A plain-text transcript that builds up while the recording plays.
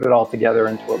it all together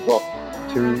into a book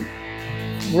to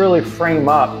really frame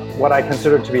up what I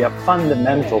consider to be a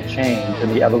fundamental change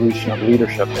in the evolution of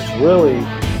leadership. It's really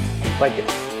like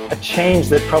a change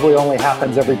that probably only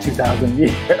happens every 2,000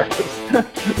 years.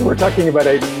 We're talking about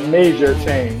a major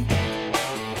change.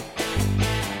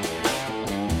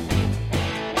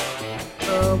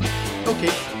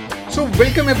 Okay, so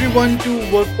welcome everyone to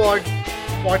WorkPod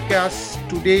podcast.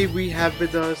 Today we have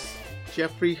with us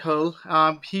Jeffrey Hull.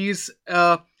 He's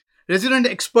a resident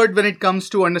expert when it comes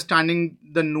to understanding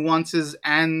the nuances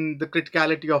and the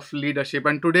criticality of leadership.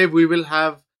 And today we will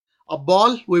have a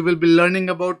ball. We will be learning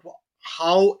about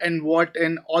how and what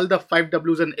and all the 5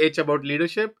 W's and H about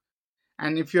leadership.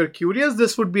 And if you're curious,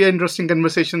 this would be an interesting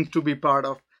conversation to be part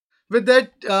of. With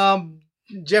that,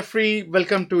 Jeffrey,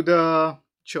 welcome to the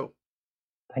show.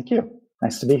 Thank you.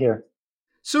 Nice to be here.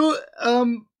 So,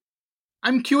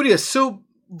 I'm curious. So,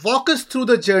 walk us through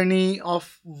the journey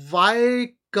of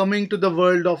why coming to the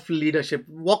world of leadership.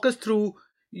 Walk us through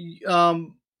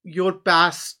your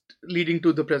past leading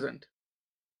to the present.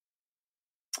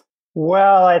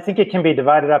 Well, I think it can be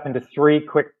divided up into 3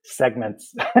 quick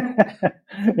segments.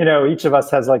 Each of us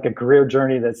has like a career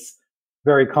journey that's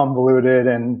very convoluted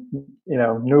and,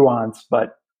 nuanced,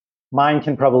 but mine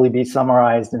can probably be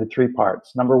summarized into 3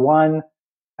 parts. Number 1,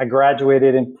 I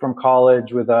graduated from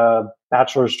college with a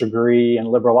bachelor's degree in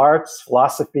liberal arts,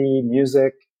 philosophy,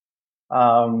 music,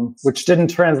 which didn't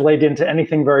translate into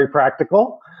anything very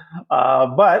practical,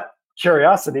 but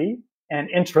curiosity and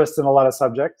interest in a lot of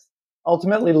subjects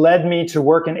ultimately led me to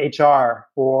work in HR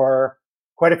for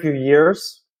quite a few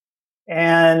years.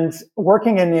 And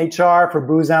working in HR for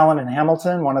Booz Allen and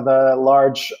Hamilton, one of the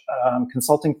large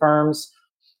consulting firms,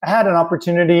 I had an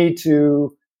opportunity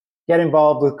to get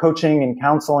involved with coaching and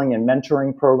counseling and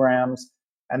mentoring programs.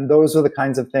 And those are the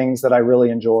kinds of things that I really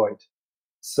enjoyed.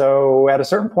 So at a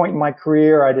certain point in my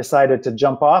career, I decided to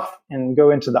jump off and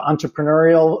go into the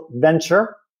entrepreneurial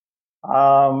venture.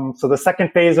 So the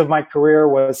second phase of my career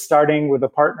was starting with a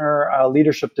partner, a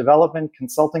leadership development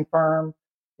consulting firm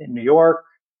in New York,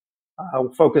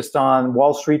 focused on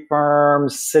Wall Street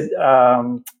firms,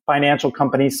 financial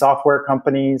companies, software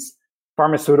companies,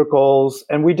 pharmaceuticals.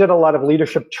 And we did a lot of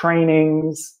leadership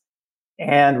trainings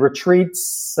and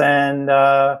retreats and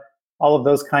all of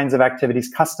those kinds of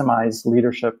activities, customized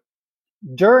leadership.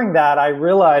 During that, I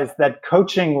realized that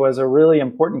coaching was a really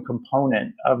important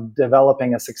component of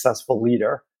developing a successful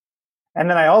leader. And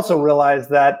then I also realized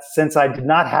that since I did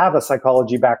not have a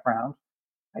psychology background,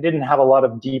 I didn't have a lot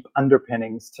of deep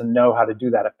underpinnings to know how to do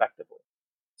that effectively.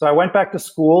 So I went back to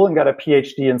school and got a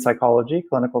PhD in psychology,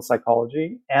 clinical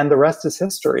psychology, and the rest is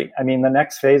history. I mean, the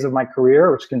next phase of my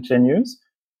career, which continues,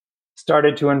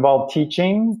 started to involve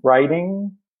teaching,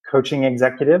 writing, coaching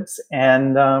executives,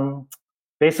 and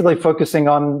basically focusing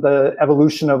on the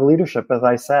evolution of leadership, as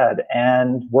I said,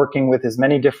 and working with as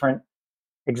many different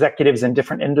executives in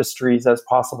different industries as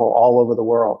possible all over the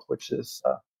world, which is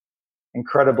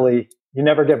incredibly, you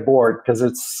never get bored because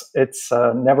it's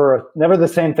never the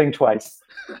same thing twice.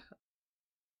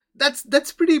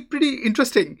 That's pretty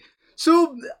interesting.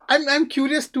 So I'm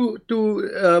curious to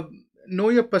know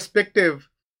your perspective.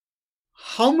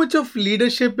 How much of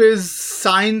leadership is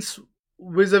science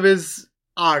vis-a-vis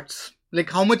arts?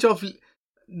 Like how much of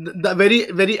the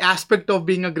very aspect of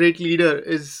being a great leader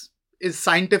is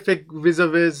scientific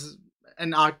vis-a-vis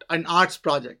an arts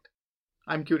project?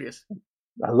 I'm curious.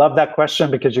 I love that question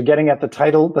because you're getting at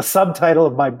the subtitle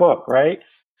of my book, right?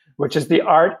 Which is The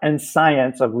Art and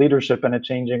Science of Leadership in a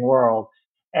Changing World.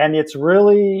 And it's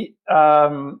really,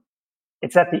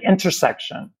 it's at the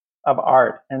intersection of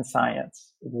art and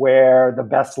science where the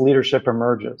best leadership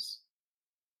emerges.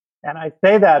 And I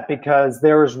say that because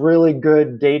there is really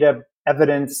good data,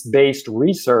 evidence-based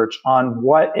research on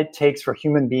what it takes for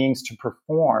human beings to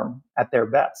perform at their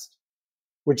best,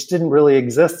 which didn't really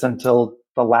exist until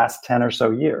the last 10 or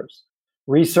so years.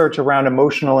 Research around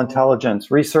emotional intelligence,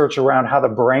 research around how the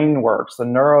brain works, the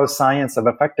neuroscience of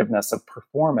effectiveness, of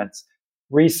performance,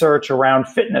 research around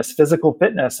fitness, physical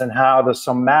fitness, and how the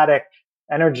somatic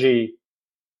energy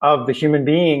of the human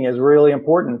being is really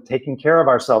important, taking care of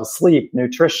ourselves, sleep,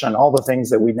 nutrition, all the things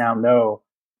that we now know.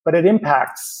 But it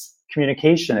impacts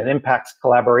communication, it impacts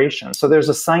collaboration. So there's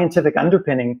a scientific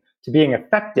underpinning to being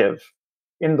effective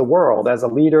in the world as a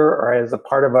leader or as a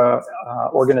part of a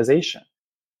organization.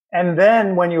 And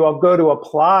then when you go to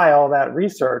apply all that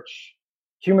research,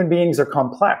 human beings are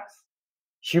complex.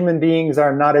 Human beings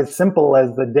are not as simple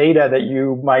as the data that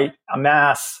you might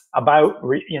amass about,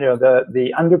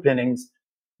 the underpinnings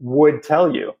would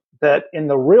tell you. That in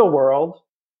the real world,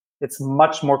 it's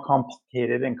much more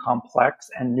complicated and complex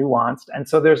and nuanced. And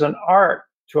so there's an art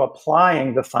to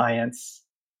applying the science,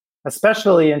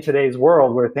 especially in today's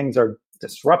world where things are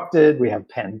disrupted. We have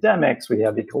pandemics, we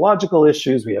have ecological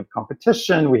issues, we have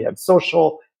competition, we have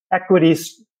social equity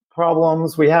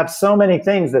problems. We have so many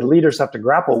things that leaders have to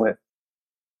grapple with.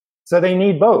 So they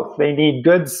need both. They need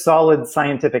good, solid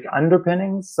scientific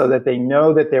underpinnings so that they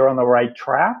know that they're on the right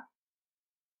track.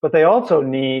 But they also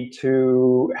need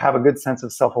to have a good sense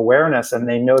of self-awareness, and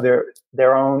they know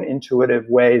their own intuitive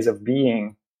ways of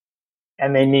being.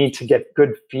 And they need to get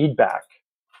good feedback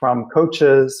from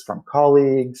coaches, from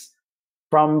colleagues,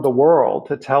 from the world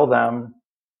to tell them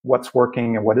what's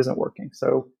working and what isn't working.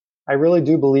 So I really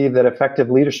do believe that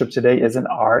effective leadership today is an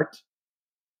art,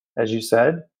 as you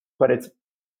said, but it's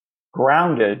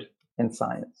grounded in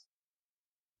science.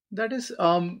 That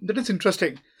is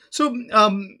interesting. So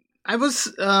I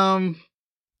was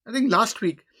I think last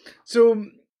week. So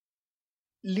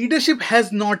leadership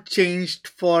has not changed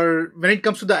for when it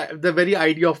comes to the very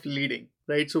idea of leading,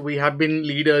 right? So we have been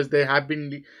leaders. There have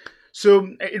been. So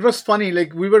it was funny.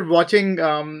 Like we were watching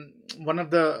one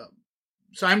of the.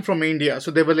 So I'm from India. So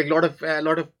there were like a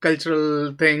lot of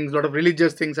cultural things, a lot of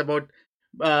religious things about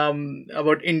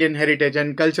Indian heritage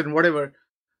and culture and whatever.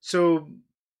 So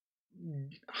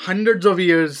hundreds of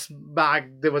years back,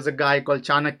 there was a guy called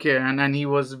Chanakya, and he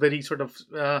was very sort of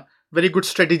very good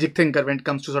strategic thinker when it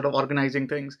comes to sort of organizing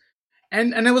things.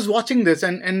 And I was watching this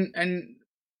and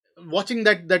watching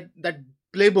that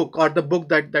playbook or the book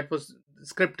that was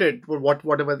scripted for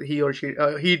whatever he or she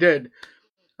he did.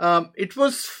 It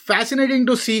was fascinating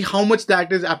to see how much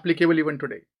that is applicable even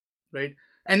today, right?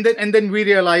 And then we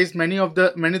realized many of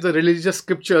the religious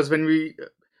scriptures,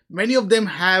 many of them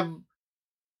have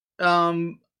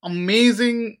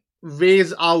amazing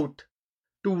ways out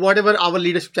to whatever our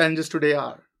leadership challenges today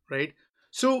are, right?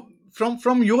 So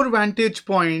from your vantage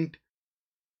point,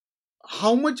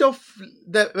 how much of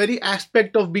the very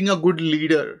aspect of being a good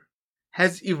leader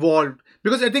has evolved?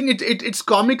 Because I think it's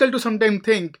comical to sometimes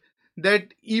think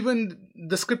that even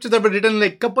the scriptures that were written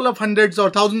like couple of hundreds or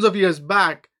thousands of years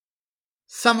back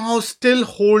somehow still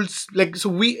holds, like, so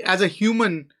we as a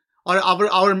human, or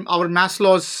our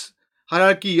Maslow's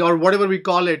hierarchy or whatever we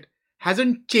call it,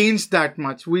 hasn't changed that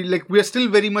much. We are still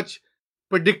very much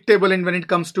predictable in when it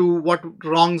comes to what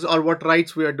wrongs or what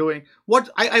rights we are doing. What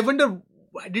I wonder,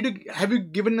 have you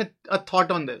given a thought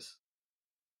on this?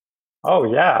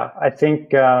 Oh yeah, I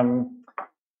think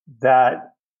that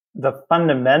the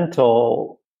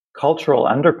fundamental cultural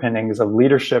underpinnings of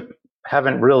leadership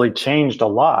haven't really changed a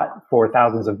lot for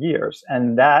thousands of years.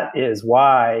 And that is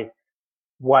why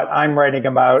what I'm writing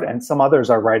about and some others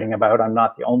are writing about, I'm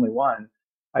not the only one,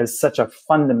 is such a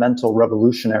fundamental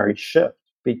revolutionary shift,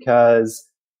 because,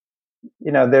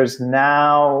 there's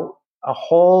now a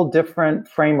whole different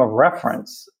frame of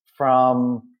reference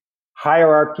from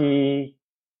hierarchy,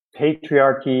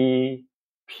 patriarchy,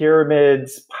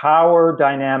 pyramids. Power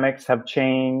dynamics have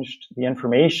changed. The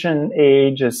information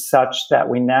age is such that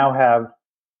we now have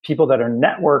people that are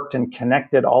networked and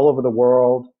connected all over the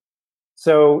world.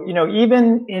 So,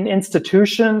 even in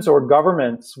institutions or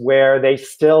governments where they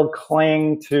still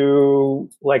cling to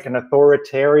like an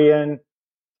authoritarian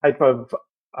type of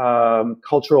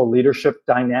cultural leadership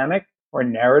dynamic or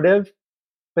narrative,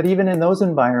 but even in those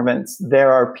environments,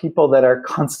 there are people that are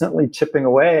constantly chipping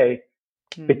away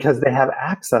because they have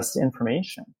access to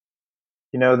information.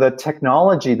 The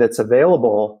technology that's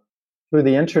available through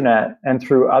the internet and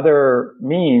through other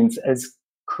means is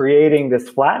creating this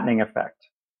flattening effect.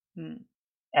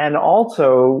 And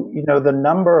also, the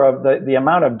number of the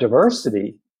amount of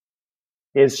diversity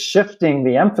is shifting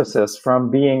the emphasis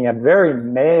from being a very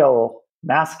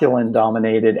masculine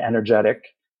dominated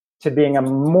energetic to being a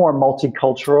more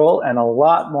multicultural and a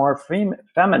lot more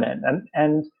feminine.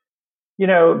 And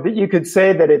you could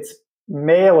say that it's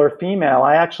male or female.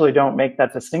 I actually don't make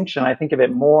that distinction. I think of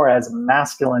it more as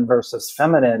masculine versus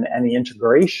feminine and the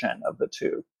integration of the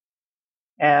two.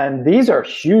 And these are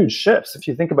huge shifts. If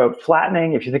you think about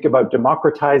flattening, if you think about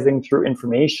democratizing through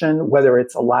information, whether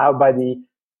it's allowed by the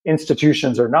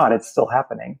institutions or not, it's still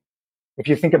happening. If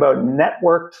you think about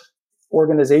networked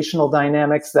organizational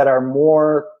dynamics that are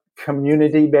more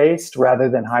community-based rather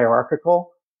than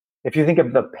hierarchical, if you think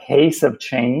of the pace of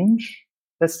change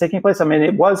that's taking place, I mean,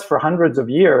 it was for hundreds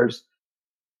of years,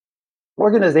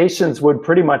 organizations would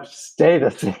pretty much stay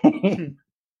the same.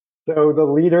 So the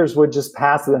leaders would just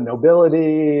pass the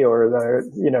nobility or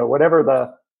whatever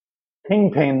the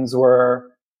kingpins were,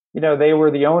 they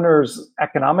were the owners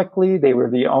economically, they were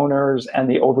the owners and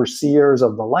the overseers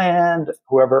of the land,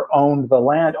 whoever owned the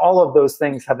land. All of those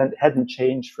things hadn't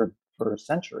changed for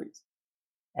centuries.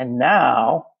 And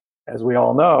now, as we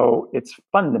all know, it's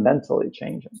fundamentally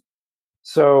changing.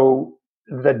 So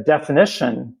the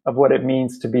definition of what it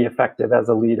means to be effective as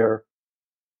a leader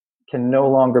can no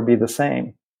longer be the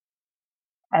same.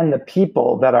 And the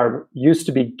people that are used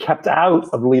to be kept out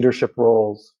of leadership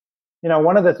roles.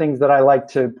 One of the things that I like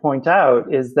to point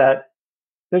out is that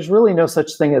there's really no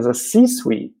such thing as a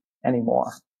C-suite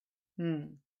anymore.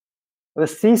 The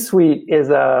C-suite is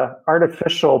an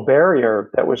artificial barrier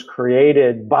that was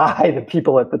created by the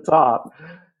people at the top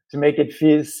to make it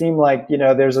seem like,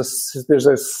 there's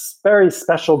a very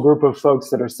special group of folks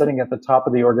that are sitting at the top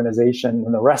of the organization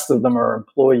and the rest of them are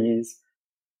employees.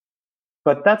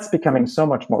 But that's becoming so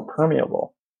much more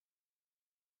permeable.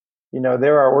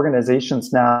 There are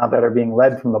organizations now that are being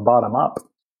led from the bottom up.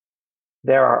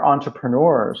 There are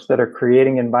entrepreneurs that are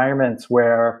creating environments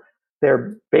where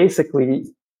they're basically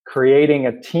creating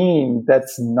a team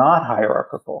that's not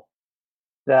hierarchical,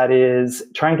 that is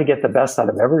trying to get the best out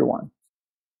of everyone.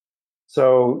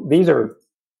 So these are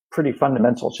pretty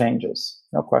fundamental changes,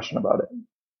 no question about it.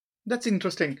 That's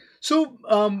interesting. So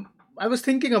I was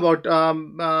thinking about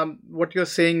what you're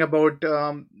saying about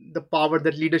the power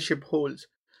that leadership holds.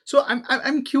 So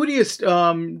I'm curious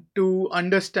to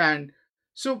understand.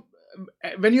 So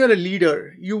when you're a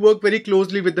leader, you work very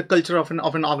closely with the culture of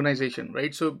an organization,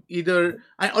 right? So either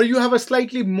or you have a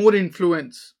slightly more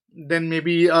influence than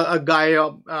maybe a guy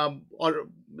or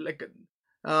like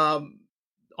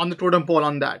on the totem pole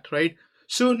on that, right?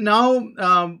 So now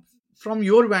from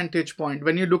your vantage point,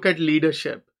 when you look at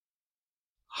leadership,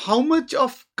 how much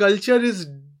of culture is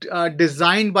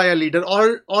designed by a leader,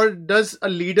 or does a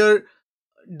leader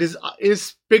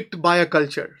is picked by a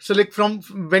culture? So like from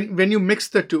when you mix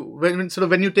the two,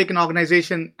 when you take an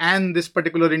organization and this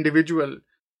particular individual,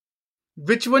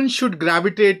 which one should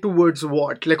gravitate towards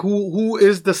what? Like who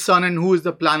is the sun and who is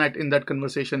the planet in that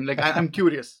conversation? Like I'm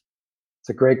curious. It's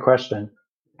a great question.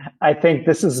 I think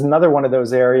this is another one of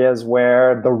those areas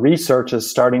where the research is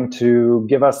starting to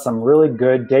give us some really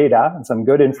good data and some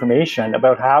good information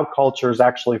about how cultures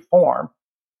actually form.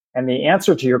 And the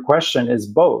answer to your question is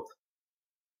both.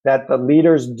 That the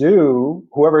leaders do,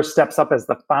 whoever steps up as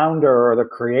the founder or the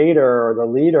creator or the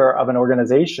leader of an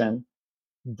organization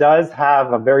does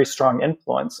have a very strong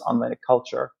influence on the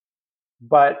culture.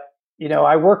 But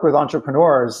I work with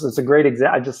entrepreneurs. It's a great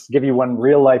example. I just give you one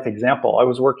real life example. I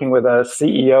was working with a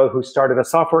CEO who started a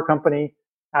software company.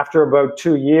 After about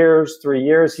 3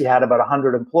 years, he had about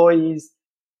 100 employees.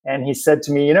 And he said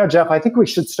to me, Jeff, I think we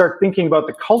should start thinking about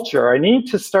the culture. I need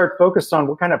to start focused on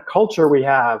what kind of culture we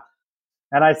have.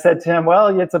 And I said to him,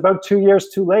 well, it's about 2 years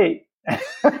too late.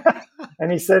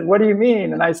 And he said, what do you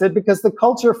mean? And I said, because the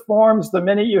culture forms the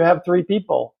minute you have 3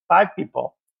 people, 5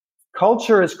 people.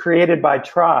 Culture is created by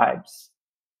tribes.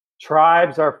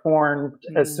 Tribes are formed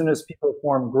as soon as people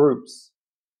form groups.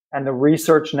 And the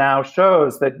research now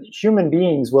shows that human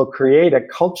beings will create a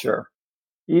culture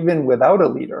even without a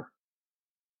leader.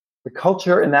 The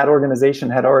culture in that organization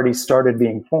had already started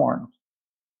being formed.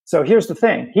 So here's the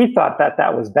thing. He thought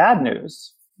that was bad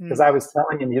news because I was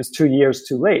telling him he was 2 years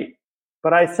too late.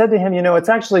 But I said to him, it's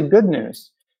actually good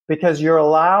news because you're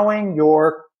allowing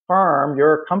your firm,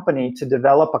 your company to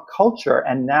develop a culture.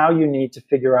 And now you need to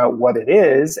figure out what it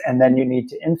is. And then you need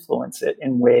to influence it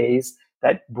in ways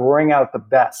that bring out the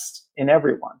best in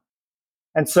everyone.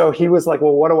 And so he was like,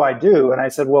 well, what do I do? And I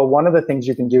said, well, one of the things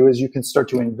you can do is you can start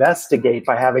to investigate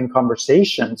by having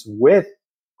conversations with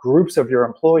groups of your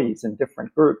employees in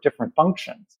different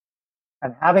functions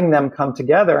and having them come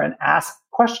together and ask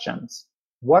questions.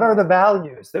 What are the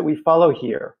values that we follow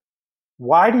here?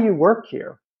 Why do you work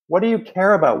here? What do you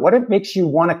care about? What makes you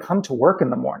want to come to work in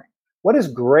the morning? What is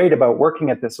great about working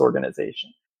at this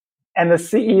organization? And the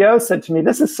CEO said to me,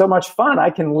 this is so much fun. I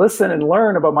can listen and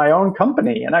learn about my own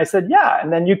company. And I said, yeah,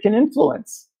 and then you can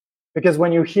influence. Because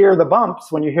when you hear the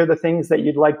bumps, when you hear the things that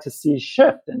you'd like to see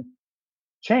shift and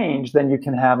change, then you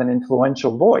can have an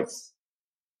influential voice.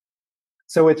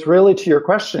 So it's really, to your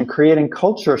question, creating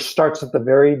culture starts at the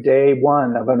very day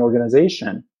one of an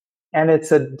organization. And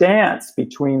it's a dance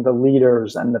between the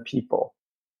leaders and the people.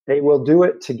 They will do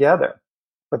it together.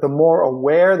 But the more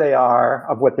aware they are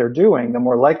of what they're doing, the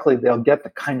more likely they'll get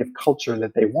the kind of culture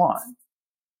that they want.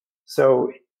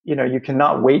 So, you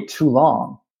cannot wait too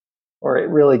long, or it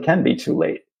really can be too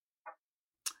late.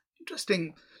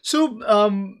 Interesting. So,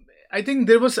 I think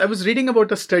I was reading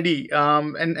about a study,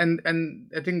 and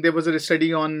I think there was a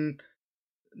study on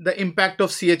the impact of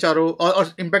CHRO or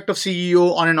impact of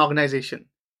CEO on an organization.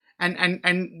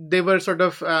 And they were sort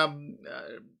of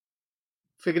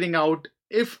figuring out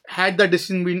if had the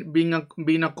decision been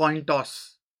a coin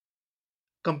toss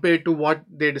compared to what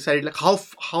they decided, like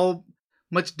how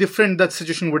much different that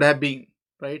situation would have been,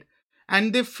 right?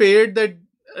 And they feared that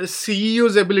a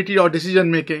CEO's ability or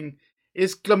decision making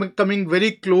is coming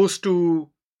very close to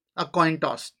a coin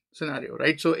toss scenario,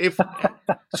 right? So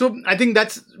I think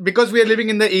that's because we are living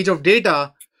in the age of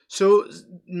data. So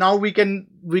now we can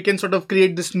sort of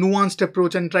create this nuanced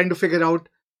approach and trying to figure out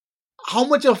how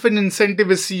much of an incentive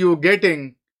is CEO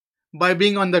getting by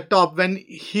being on the top when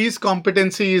his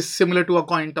competency is similar to a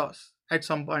coin toss at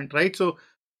some point, right? So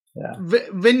Yeah.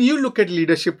 when you look at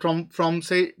leadership from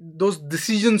say those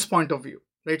decisions point of view,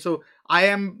 right? So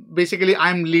I'm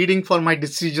leading for my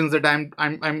decisions that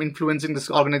I'm influencing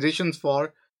this organizations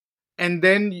for, and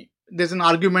then there's an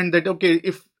argument that okay,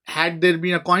 if had there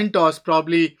been a coin toss,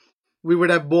 probably we would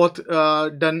have both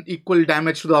done equal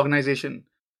damage to the organization.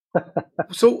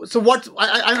 So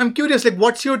I'm curious, like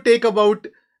what's your take about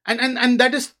and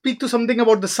that is speak to something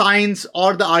about the science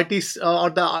or the artist or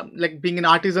the like being an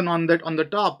artisan on the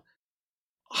top.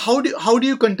 How do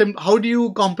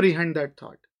you comprehend that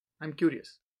thought? I'm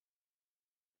curious.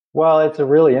 Well, it's a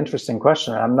really interesting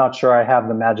question. I'm not sure I have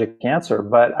the magic answer,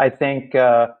 but I think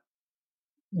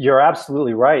you're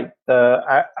absolutely right.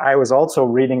 I was also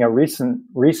reading a recent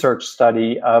research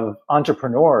study of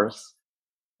entrepreneurs,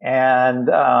 and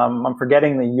I'm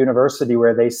forgetting the university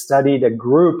where they studied a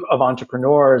group of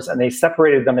entrepreneurs, and they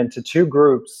separated them into two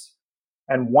groups.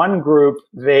 And one group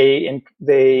they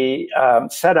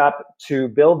set up to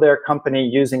build their company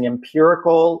using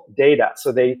empirical data.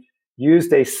 So they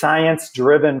used a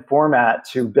science-driven format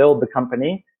to build the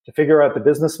company, to figure out the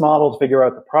business model, to figure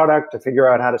out the product, to figure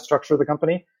out how to structure the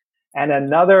company. And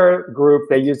another group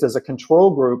they used as a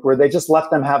control group where they just let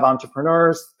them have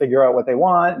entrepreneurs figure out what they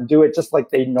want and do it just like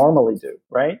they normally do,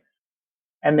 right?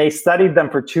 And they studied them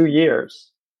for 2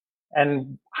 years.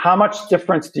 And how much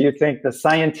difference do you think the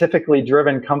scientifically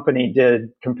driven company did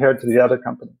compared to the other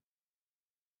company?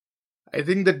 I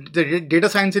think that the data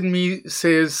science in me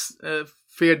says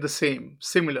fared the same,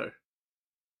 similar.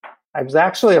 I was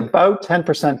actually about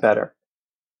 10% better.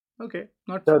 Okay,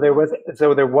 not so there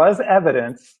was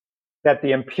evidence that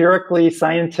the empirically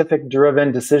scientific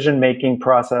driven decision making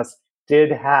process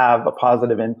did have a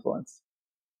positive influence.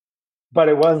 But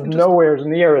it was nowhere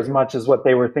near as much as what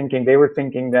they were thinking. They were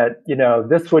thinking that,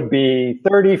 this would be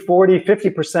 30, 40,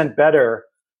 50% better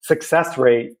success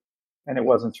rate, and it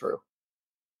wasn't true.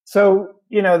 So,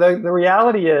 the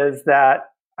reality is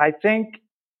that I think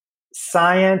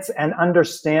science and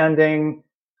understanding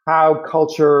how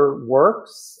culture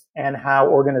works and how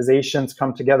organizations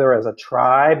come together as a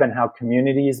tribe and how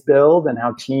communities build and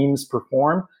how teams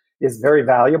perform is very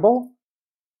valuable.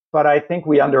 But I think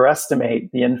we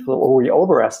underestimate the influence, or we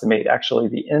overestimate actually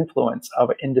the influence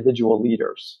of individual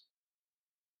leaders.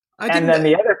 And then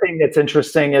the other thing that's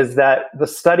interesting is that the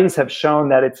studies have shown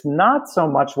that it's not so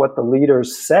much what the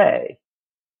leaders say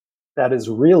that is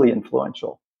really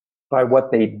influential by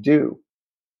what they do.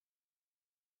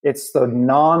 It's the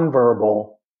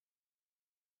nonverbal.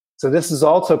 So this is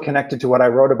also connected to what I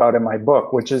wrote about in my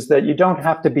book, which is that you don't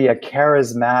have to be a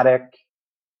charismatic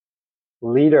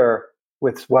leader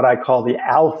with what I call the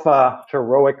alpha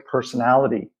heroic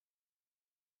personality.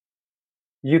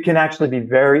 You can actually be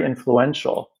very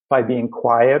influential by being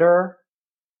quieter,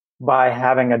 by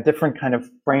having a different kind of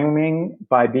framing,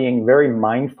 by being very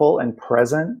mindful and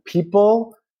present.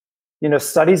 People,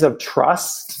 studies of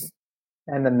trust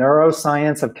and the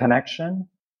neuroscience of connection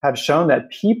have shown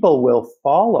that people will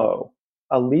follow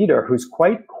a leader who's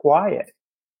quite quiet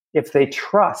if they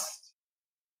trust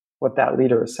what that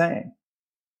leader is saying.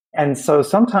 And so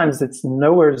sometimes it's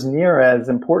nowhere near as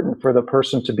important for the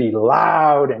person to be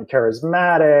loud and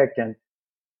charismatic.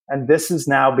 And this is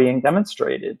now being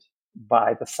demonstrated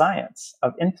by the science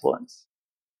of influence.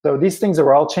 So these things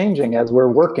are all changing as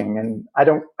we're working. And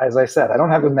as I said, I don't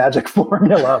have a magic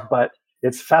formula, but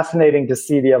it's fascinating to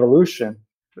see the evolution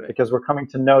because we're coming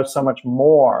to know so much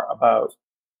more about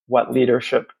what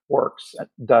leadership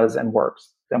does and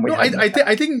works than we had.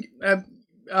 I think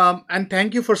and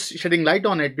thank you for shedding light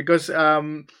on it because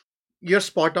you're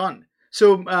spot on.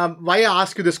 So why I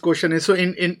ask you this question is so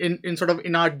in sort of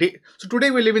in our day. So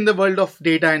today we live in the world of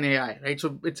data and AI, right?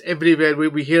 So it's everywhere.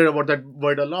 We hear about that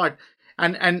word a lot.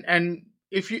 And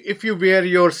if you wear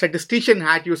your statistician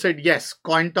hat, you said yes,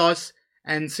 coin toss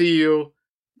and CEO,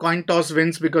 coin toss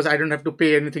wins because I don't have to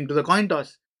pay anything to the coin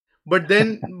toss. But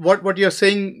then what you're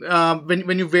saying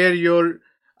when you wear your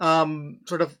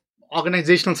sort of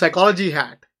organizational psychology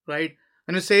hat, right?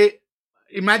 And you say,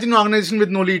 imagine an organization with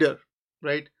no leader,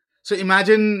 right? So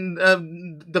imagine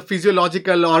the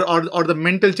physiological or the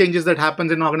mental changes that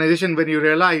happens in an organization when you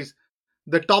realize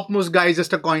the topmost guy is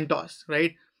just a coin toss,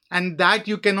 right? And that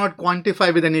you cannot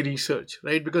quantify with any research,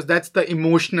 right? Because that's the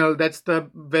emotional, that's the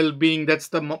well-being, that's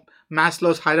the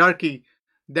Maslow's hierarchy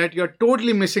that you're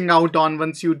totally missing out on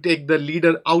once you take the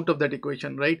leader out of that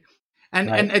equation, right? And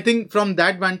I think from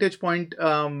that vantage point,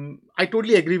 I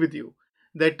totally agree with you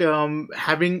that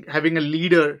having a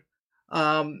leader,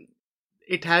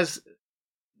 it has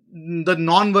the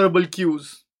non-verbal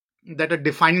cues that are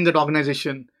defining that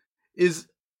organization is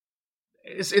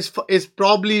is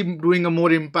probably doing a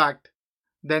more impact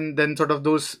than sort of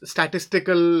those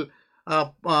statistical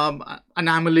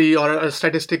anomaly or a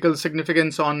statistical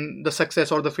significance on the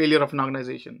success or the failure of an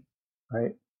organization.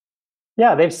 Right.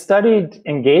 Yeah, they've studied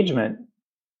engagement,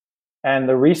 and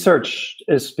the research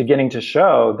is beginning to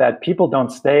show that people don't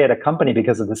stay at a company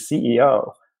because of the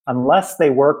CEO unless they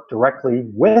work directly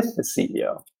with the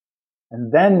CEO.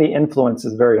 And then the influence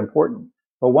is very important.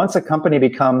 But once a company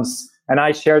becomes, and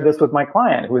I shared this with my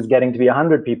client who is getting to be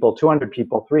 100 people, 200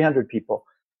 people, 300 people,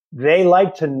 they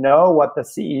like to know what the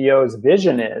CEO's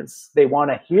vision is. They want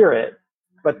to hear it.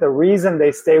 But the reason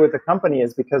they stay with the company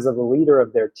is because of the leader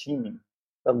of their team,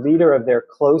 the leader of their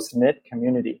close-knit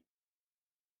community.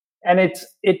 And it's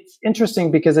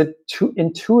interesting because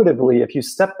intuitively, if you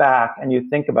step back and you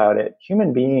think about it,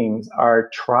 human beings are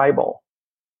tribal.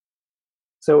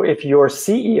 So if your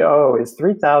CEO is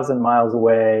 3,000 miles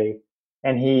away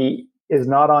and he is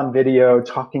not on video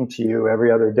talking to you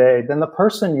every other day, then the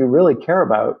person you really care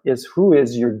about is who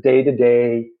is your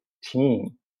day-to-day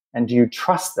team. And do you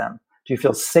trust them? Do you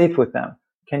feel safe with them?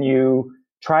 Can you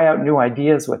try out new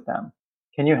ideas with them?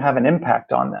 Can you have an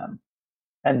impact on them?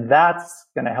 And that's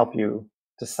going to help you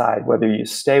decide whether you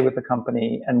stay with the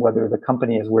company and whether the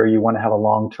company is where you want to have a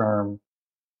long-term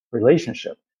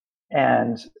relationship.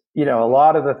 And, you know, a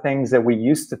lot of the things that we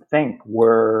used to think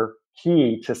were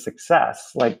key to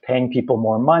success, like paying people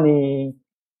more money,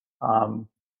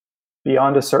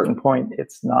 beyond a certain point,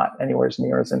 it's not anywhere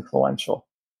near as influential.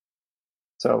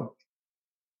 So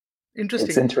interesting.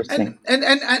 It's interesting.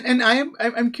 And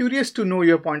I'm curious to know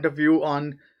your point of view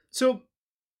on, so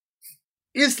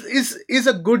is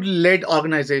a good led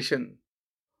organization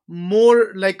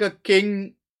more like a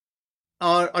king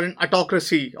or an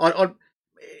autocracy or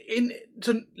in,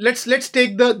 so let's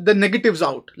take the negatives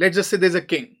out. Let's just say there's a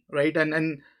king, right?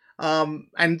 And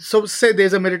so say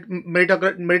there's a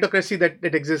meritocracy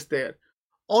that exists there.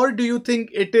 Or do you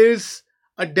think it is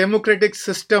a democratic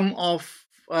system of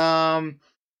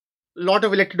lot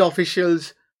of elected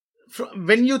officials?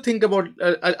 When you think about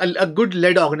a good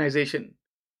led organization,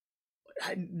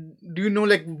 do you know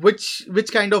like which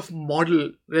kind of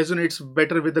model resonates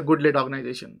better with a good led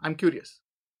organization? I'm curious.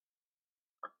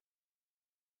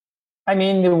 I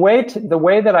mean, the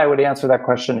way that I would answer that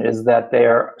question is that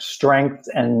there are strengths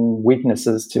and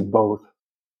weaknesses to both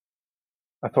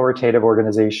authoritative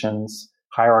organizations,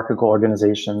 hierarchical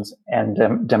organizations,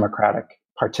 and democratic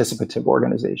participative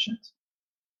organizations.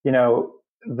 You know,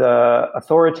 the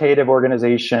authoritative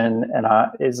organization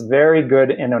is very good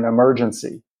in an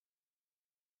emergency.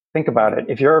 Think about it.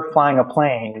 If you're flying a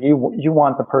plane, you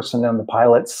want the person in the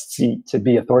pilot's seat to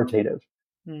be authoritative.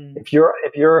 If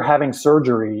you're having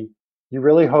surgery, you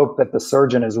really hope that the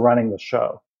surgeon is running the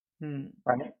show,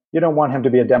 right? You don't want him to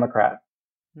be a democratic.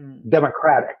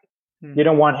 You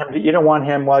don't want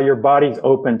him while your body's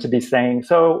open to be saying,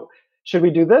 so should we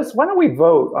do this? Why don't we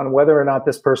vote on whether or not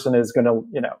this person is going to,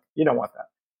 you don't want that.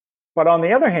 But on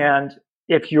the other hand,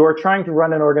 if you're trying to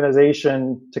run an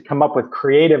organization to come up with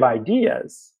creative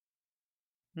ideas,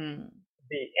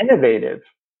 be innovative,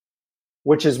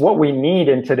 which is what we need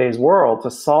in today's world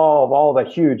to solve all the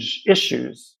huge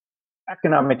issues,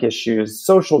 economic issues,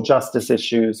 social justice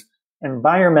issues,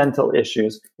 environmental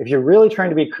issues. If you're really trying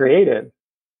to be creative,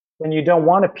 then you don't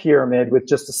want a pyramid with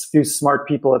just a few smart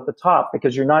people at the top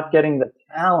because you're not getting the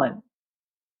talent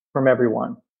from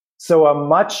everyone. So a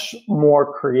much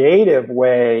more creative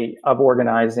way of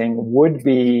organizing would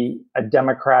be a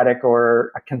democratic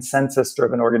or a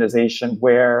consensus-driven organization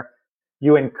where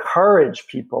you encourage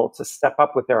people to step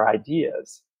up with their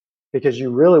ideas because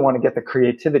you really want to get the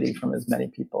creativity from as many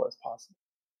people as possible.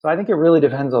 So I think it really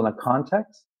depends on the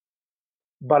context.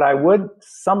 But I would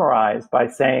summarize by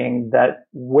saying that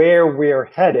where we're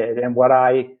headed and what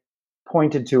I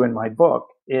pointed to in my book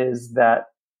is that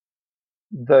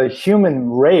the human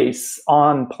race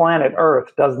on planet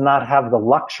Earth does not have the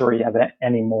luxury of it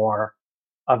anymore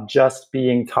of just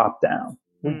being top down.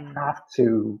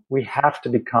 We have to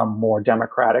become more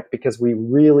democratic because we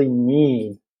really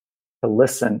need to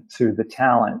listen to the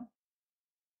talent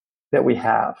that we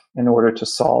have in order to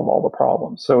solve all the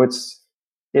problems. So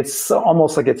it's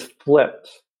almost like it's flipped.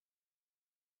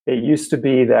 It used to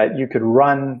be that you could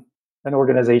run an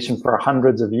organization for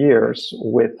hundreds of years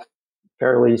with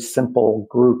fairly simple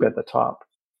group at the top,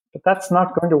 but that's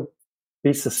not going to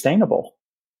be sustainable.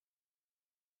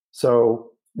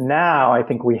 So now I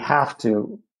think we have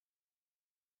to,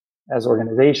 as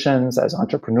organizations, as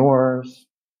entrepreneurs,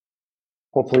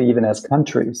 hopefully even as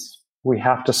countries, we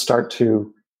have to start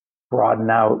to broaden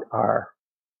out our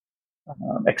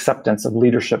acceptance of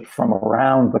leadership from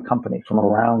around the company, from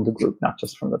around the group, not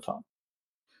just from the top.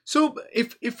 So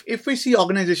if we see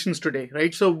organizations today,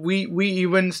 right? So we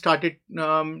even started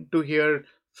to hear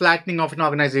flattening of an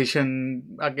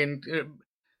organization, again,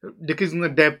 decreasing the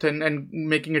depth and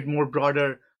making it more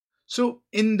broader. So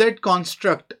in that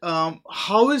construct,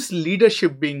 how is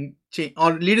leadership being changed,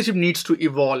 or leadership needs to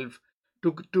evolve?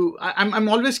 I'm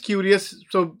always curious.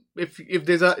 So if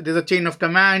there's a chain of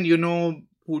command, you know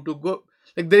who to go.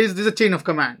 Like there's a chain of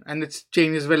command, and its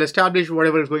chain is well established.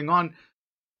 Whatever is going on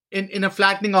in a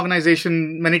flattening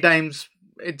organization, many times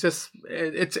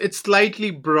it's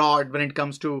slightly broad when it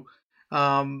comes to.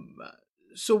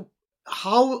 So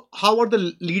how are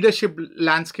the leadership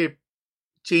landscape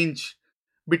change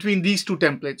between these two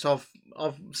templates of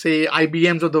say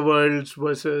IBMs of the world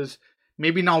versus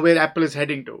maybe now where Apple is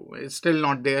heading to? It's still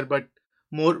not there, but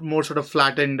more sort of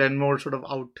flattened and more sort of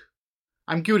out.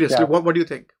 I'm curious. Yeah. What do you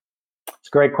think? It's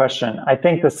a great question. I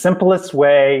think the simplest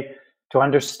way to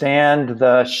understand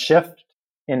the shift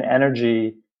in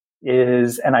energy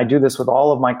is, and I do this with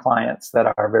all of my clients that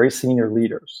are very senior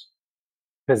leaders,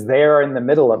 because they are in the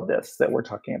middle of this that we're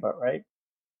talking about, right?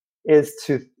 Is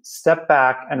to step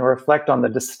back and reflect on the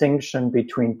distinction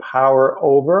between power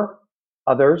over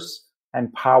others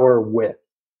and power with.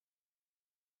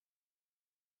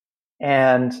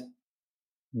 And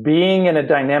being in a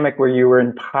dynamic where you are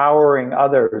empowering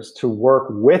others to work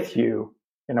with you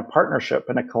in a partnership,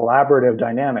 in a collaborative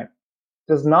dynamic,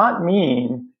 does not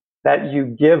mean that you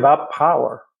give up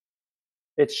power.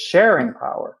 It's sharing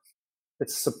power.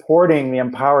 It's supporting the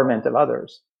empowerment of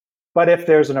others. But if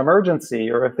there's an emergency,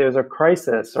 or if there's a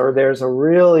crisis, or there's a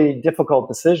really difficult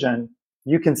decision,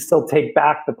 you can still take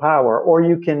back the power, or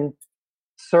you can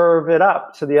serve it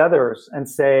up to the others and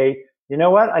say, you know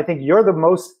what? I think you're the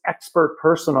most expert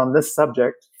person on this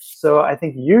subject, so I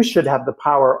think you should have the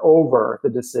power over the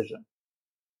decision.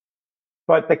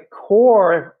 But the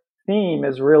core theme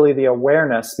is really the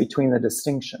awareness between the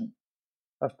distinction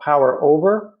of power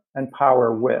over and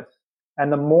power with. And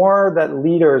the more that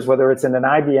leaders, whether it's in an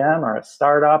IBM or a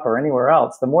startup or anywhere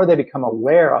else, the more they become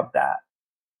aware of that,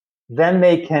 then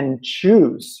they can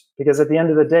choose, because at the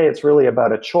end of the day, it's really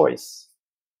about a choice.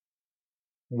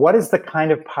 What is the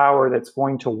kind of power that's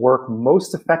going to work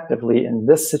most effectively in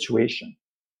this situation?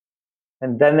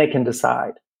 And then they can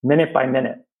decide minute by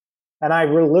minute. And I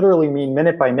literally mean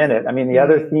minute by minute. I mean, the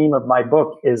other theme of my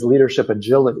book is leadership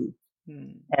agility.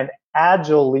 And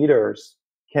agile leaders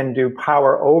can do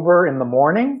power over in the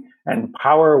morning and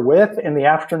power with in the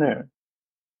afternoon.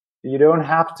 You don't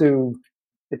have to,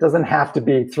 it doesn't have to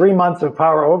be 3 months of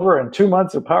power over and 2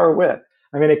 months of power with.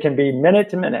 I mean, it can be minute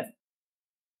to minute.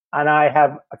 And I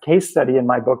have a case study in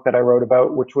my book that I wrote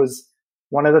about, which was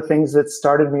one of the things that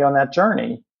started me on that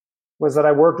journey, was that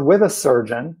I worked with a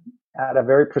surgeon at a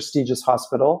very prestigious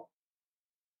hospital.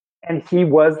 And he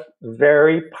was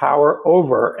very power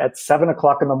over at 7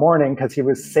 o'clock in the morning because he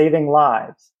was saving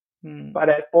lives. But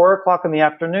at 4 o'clock in the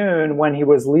afternoon, when he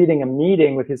was leading a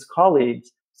meeting with his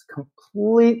colleagues, it's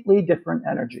completely different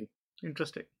energy.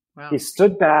 Interesting. Wow. He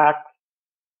stood back,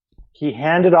 he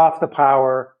handed off the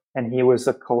power, and he was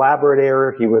a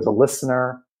collaborator, he was a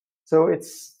listener. So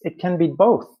it can be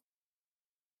both.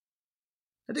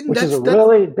 I think which is a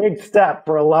really big step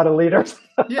for a lot of leaders.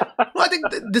 Yeah, well, I think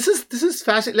this is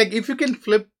fascinating. Like if you can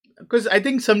flip, because I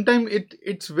think sometimes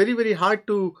it's very very hard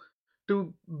to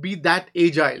be that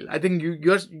agile. I think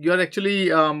you're actually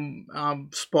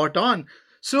spot on.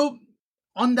 So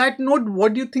on that note,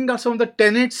 what do you think are some of the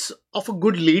tenets of a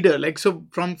good leader? Like so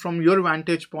from your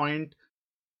vantage point,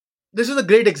 this is a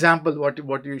great example what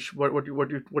you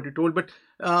told. But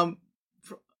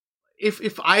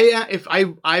if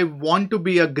I want to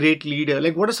be a great leader,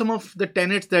 like what are some of the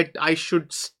tenets that I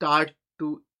should start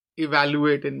to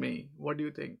evaluate in me? What do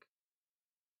you think?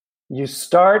 You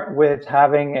start with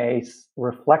having a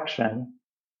reflection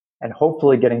and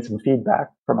hopefully getting some feedback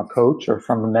from a coach or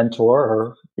from a mentor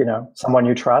or, someone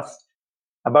you trust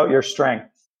about your strengths.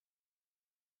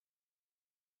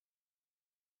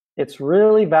 It's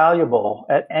really valuable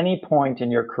at any point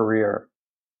in your career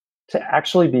to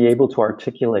actually be able to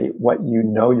articulate what you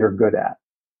know you're good at.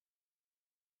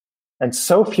 And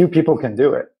so few people can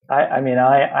do it.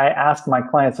 I ask my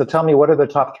clients, so tell me, what are the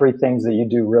top 3 things that you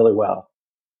do really well?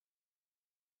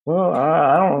 Well,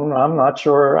 I'm not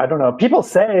sure. I don't know. People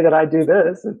say that I do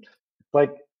this.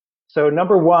 So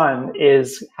number 1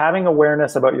 is having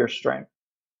awareness about your strength.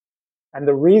 And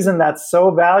the reason that's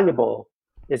so valuable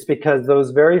is because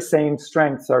those very same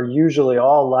strengths are usually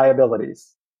all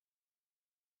liabilities.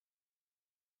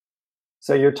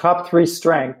 So your top 3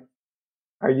 strengths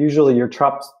are usually your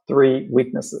top 3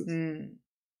 weaknesses.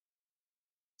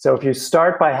 So if you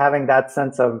start by having that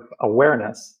sense of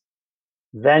awareness,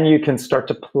 then you can start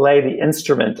to play the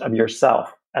instrument of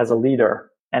yourself as a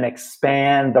leader and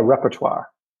expand the repertoire.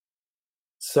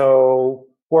 So,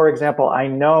 for example, I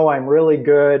know I'm really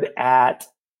good at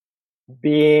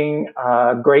being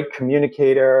a great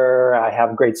communicator. I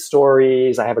have great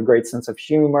stories. I have a great sense of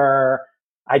humor.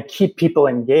 I keep people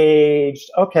engaged.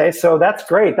 Okay, so that's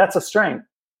great. That's a strength.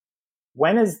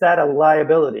 When is that a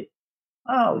liability?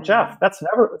 Oh, Jeff,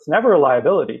 it's never a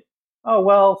liability. Oh,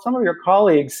 well, some of your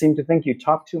colleagues seem to think you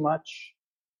talk too much.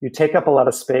 You take up a lot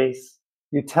of space.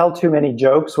 You tell too many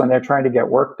jokes when they're trying to get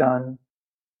work done.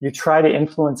 You try to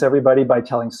influence everybody by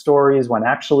telling stories when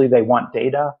actually they want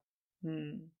data.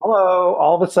 Hello,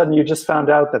 all of a sudden you just found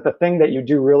out that the thing that you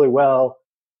do really well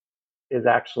is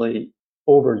actually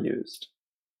overused.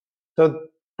 So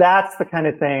that's the kind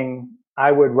of thing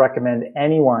I would recommend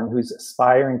anyone who's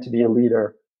aspiring to be a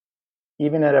leader,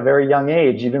 even at a very young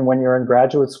age, even when you're in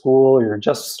graduate school or you're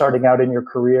just starting out in your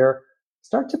career,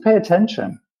 start to pay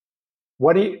attention.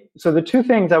 So the 2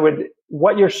 things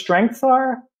what your strengths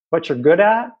are, what you're good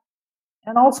at,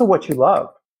 and also what you love,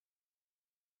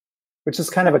 which is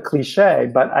kind of a cliche,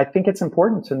 but I think it's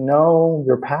important to know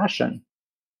your passion.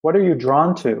 What are you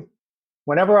drawn to?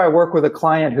 Whenever I work with a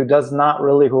client who has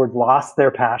lost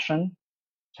their passion,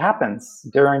 it happens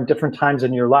during different times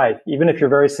in your life, even if you're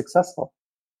very successful.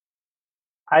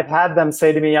 I've had them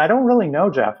say to me, I don't really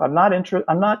know, Jeff. I'm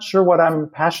not sure what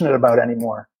I'm passionate about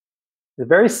anymore. It's a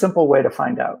very simple way to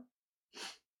find out.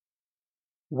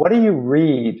 What do you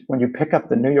read when you pick up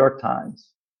the New York Times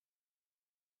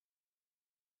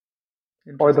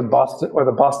or the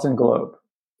Boston Globe?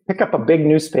 Pick up a big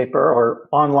newspaper or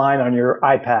online on your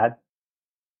iPad.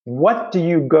 What do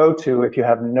you go to if you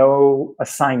have no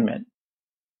assignment?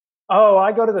 Oh,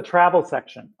 I go to the travel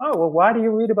section. Oh, well, why do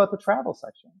you read about the travel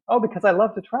section? Oh, because I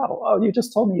love to travel. Oh, you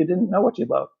just told me you didn't know what you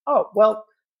love. Oh,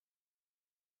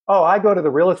 I go to the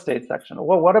real estate section.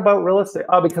 Well, what about real estate?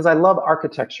 Oh, because I love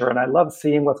architecture and I love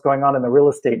seeing what's going on in the real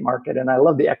estate market and I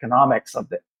love the economics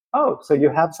of it. Oh, so you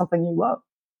have something you love.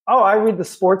 Oh, I read the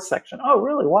sports section. Oh,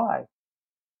 really? Why?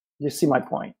 You see my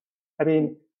point? I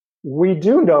mean, we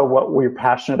do know what we're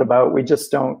passionate about. We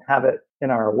just don't have it in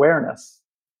our awareness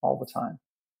all the time.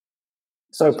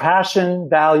 So passion,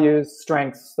 values,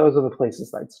 strengths, those are the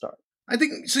places I'd start. I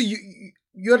think so.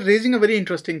 You're raising a very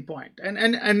interesting point, and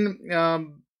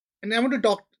I want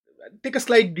to take a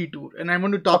slight detour, and I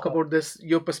want to talk about this,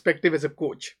 your perspective as a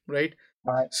coach, right?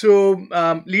 Right. So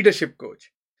leadership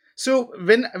coach. So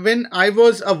when I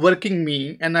was a working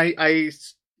me, and I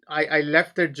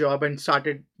left that job and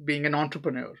started being an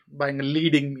entrepreneur, being a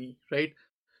leading me, right?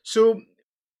 So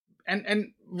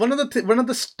and one of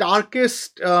the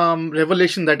starkest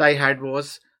revelation that I had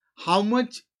was how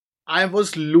much I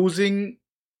was losing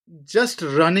just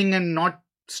running and not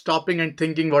stopping and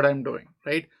thinking what I'm doing,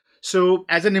 right? So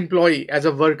as an employee, as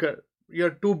a worker, you're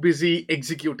too busy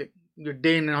executing your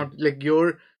day in and out. Like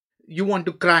you want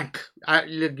to crank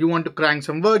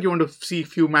some work. You want to see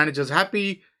few managers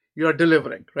happy. You're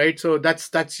delivering, right? So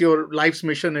that's your life's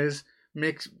mission is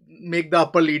make the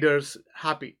upper leaders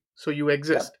happy. So you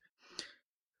exist. Yeah.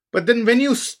 But then when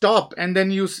you stop and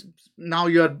then now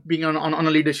you're being on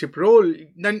a leadership role,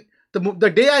 then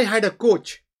the day I had a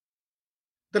coach,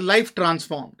 the life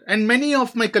transformed. And many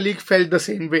of my colleagues felt the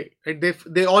same way. Right?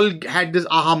 They all had this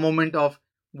aha moment of,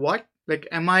 what? Like,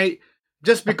 am I,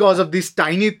 just because of these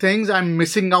tiny things, I'm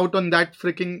missing out on that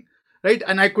freaking, right?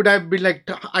 And I could have been like,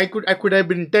 I could have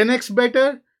been 10x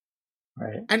better.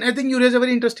 Right. And I think you raise a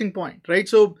very interesting point, right?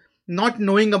 So not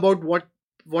knowing about what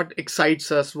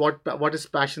excites us, what is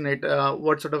passionate,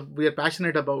 what sort of we are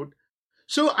passionate about.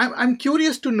 So I'm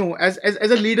curious to know as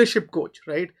a leadership coach,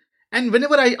 right? And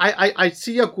whenever I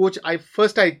see a coach, I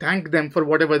thank them for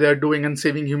whatever they're doing and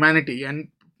saving humanity and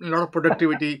a lot of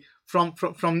productivity from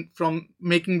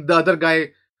making the other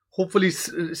guy hopefully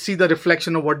see the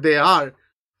reflection of what they are.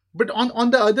 But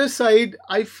on the other side,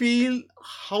 I feel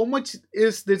how much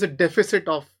there's a deficit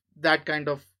of that kind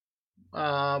of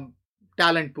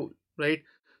talent pool, right?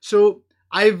 So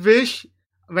I wish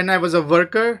when I was a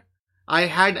worker, I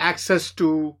had access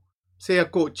to, say, a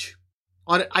coach,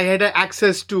 or I had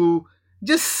access to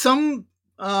just some,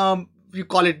 you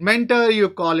call it mentor, you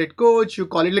call it coach, you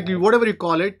call it like whatever you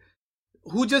call it,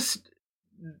 who just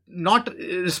not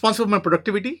responsible for my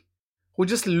productivity, who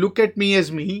just look at me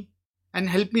as me and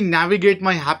help me navigate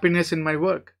my happiness in my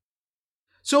work.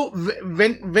 So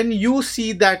when you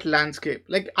see that landscape,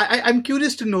 like I'm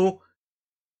curious to know,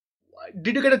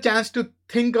 did you get a chance to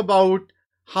think about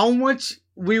how much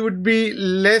we would be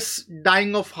less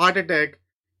dying of heart attack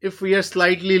if we are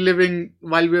slightly living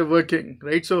while we're working,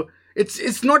 right? So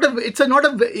it's not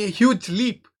a huge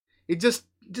leap. It just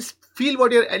feel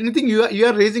what you're anything you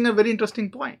are raising a very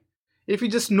interesting point. If you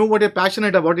just know what you're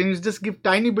passionate about and you just give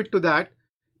tiny bit to that,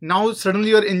 now suddenly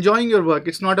you're enjoying your work.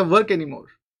 It's not a work anymore.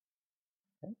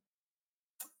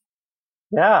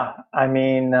 Yeah, I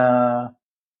mean, I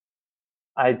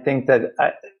think that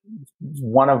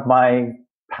one of my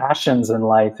passions in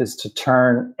life is to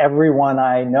turn everyone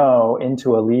I know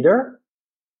into a leader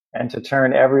and to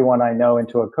turn everyone I know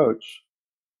into a coach.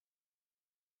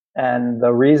 And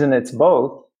the reason it's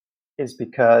both is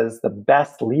because the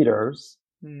best leaders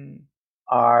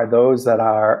are those that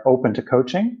are open to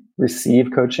coaching,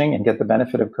 receive coaching, and get the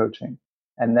benefit of coaching.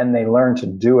 And then they learn to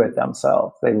do it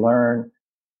themselves.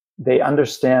 They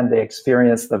understand, they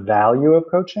experience the value of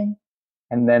coaching,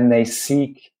 and then they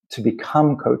seek to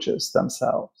become coaches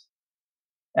themselves.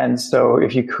 And so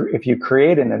if you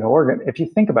create if you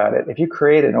think about it, if you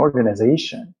create an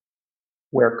organization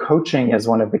where coaching is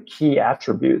one of the key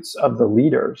attributes of the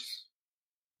leaders,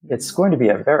 it's going to be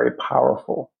a very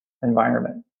powerful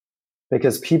environment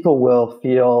because people will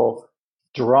feel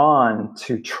drawn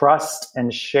to trust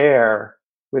and share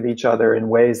with each other in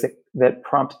ways that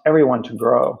prompt everyone to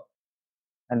grow.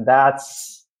 And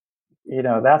that's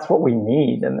what we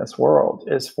need in this world,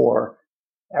 is for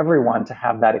everyone to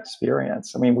have that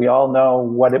experience. I mean, we all know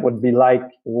what it would be like.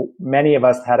 Many of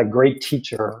us had a great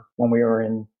teacher when we were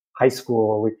in high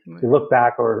school. We look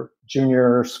back, or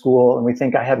junior school, and we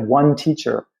think, I had one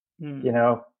teacher.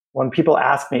 When people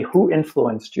ask me, who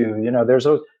influenced you?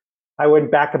 I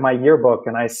went back in my yearbook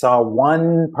and I saw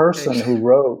one person who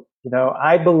wrote,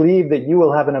 I believe that you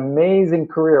will have an amazing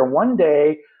career. One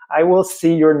day I will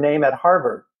see your name at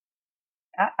Harvard.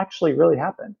 That actually really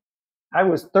happened. I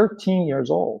was 13 years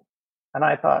old and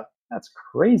I thought, that's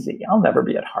crazy. I'll never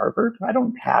be at Harvard. I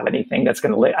don't have anything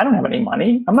I don't have any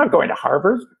money. I'm not going to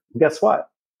Harvard. Guess what?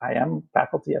 I am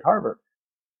faculty at Harvard.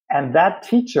 And that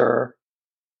teacher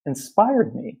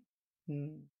inspired me.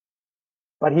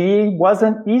 But he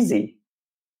wasn't easy.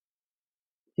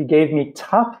 He gave me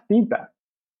tough feedback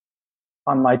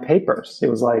on my papers. It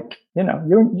was like,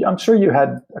 I'm sure you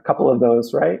had a couple of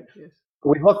those, right? Yes.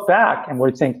 We look back and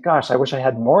we think, gosh, I wish I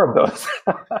had more of those.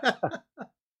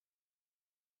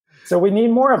 So we need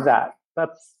more of that.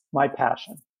 That's my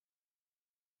passion.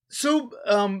 So,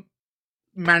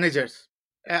 managers,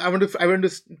 I want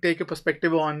to take a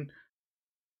perspective on,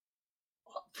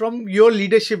 from your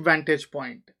leadership vantage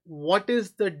point, what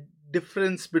is the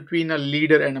difference between a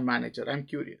leader and a manager? I'm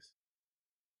curious.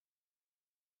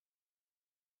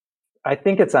 I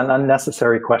think it's an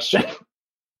unnecessary question.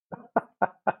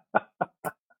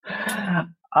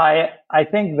 I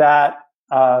think that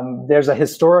there's a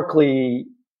historically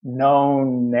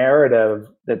known narrative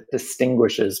that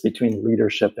distinguishes between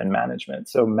leadership and management.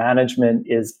 So management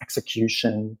is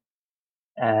execution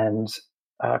and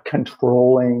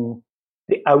controlling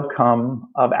the outcome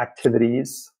of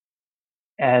activities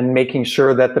and making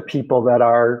sure that the people that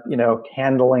are,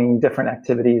 handling different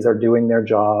activities are doing their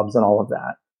jobs and all of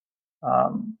that.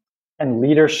 And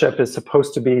leadership is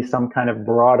supposed to be some kind of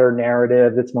broader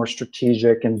narrative that's more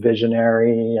strategic and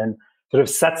visionary and sort of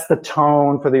sets the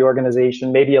tone for the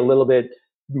organization, maybe a little bit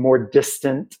more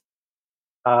distant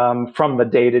from the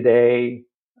day-to-day.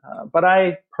 But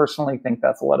I personally think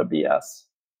that's a lot of BS.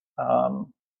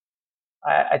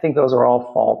 I think those are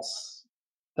all false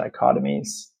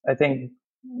dichotomies. I think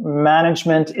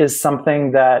management is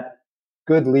something that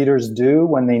good leaders do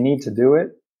when they need to do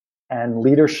it. And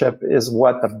leadership is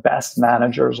what the best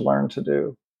managers learn to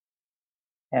do.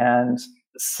 And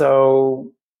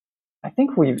so I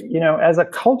think we've, as a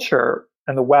culture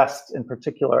in the West in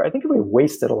particular, I think we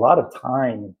wasted a lot of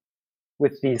time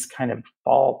with these kind of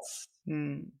false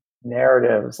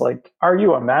narratives. Like, are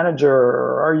you a manager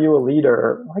or are you a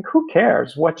leader? Like, who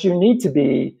cares? What you need to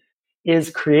be is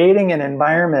creating an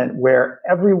environment where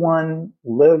everyone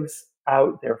lives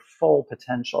out their full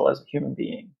potential as a human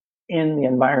being in the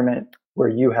environment where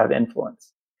you have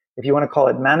influence. If you want to call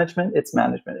it management, it's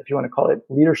management. If you want to call it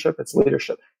leadership, it's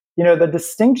leadership. The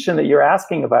distinction that you're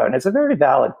asking about, and it's a very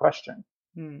valid question.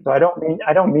 So I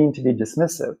don't mean to be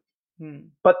dismissive,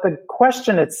 but the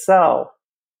question itself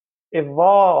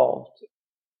evolved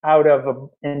out of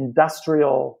an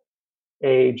industrial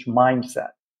age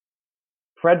mindset.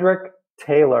 Frederick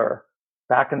Taylor,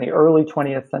 back in the early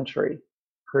 20th century,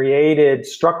 created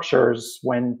structures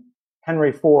when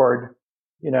Henry Ford,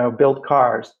 built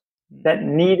cars. that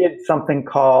needed something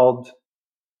called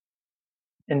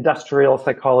industrial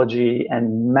psychology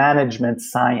and management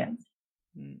science.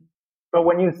 But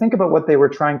when you think about what they were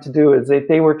trying to do is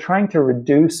they were trying to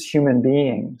reduce human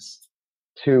beings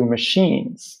to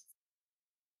machines.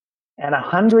 And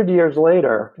 100 years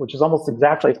later, which is almost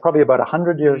exactly, it's probably about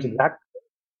 100 years exactly,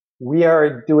 we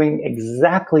are doing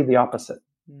exactly the opposite.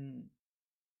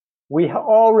 We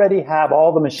already have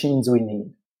all the machines we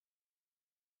need.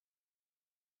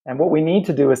 And what we need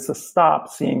to do is to stop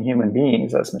seeing human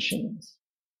beings as machines.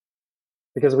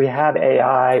 Because we have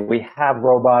AI, we have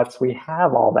robots, we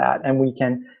have all that,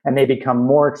 and they become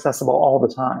more accessible all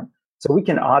the time. So we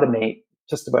can automate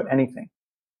just about anything.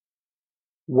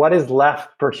 What is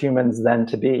left for humans then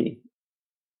to be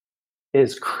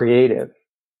is creative,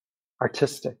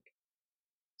 artistic,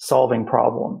 solving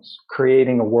problems,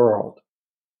 creating a world.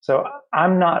 So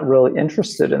I'm not really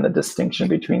interested in the distinction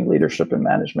between leadership and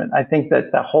management. I think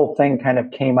that the whole thing kind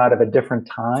of came out of a different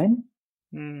time.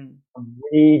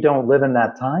 We don't live in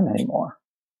that time anymore.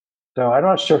 So I'm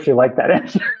not sure if you like that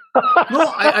answer.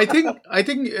 No, I think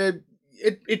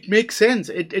it makes sense.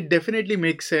 It definitely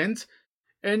makes sense.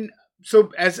 And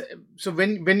so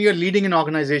when you're leading an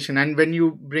organization and when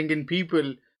you bring in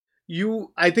people,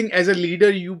 I think as a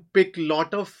leader you pick a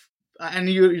lot of, and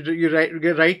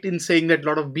you're right in saying that a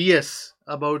lot of BS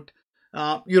about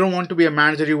you don't want to be a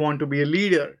manager, you want to be a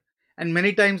leader. And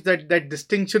many times that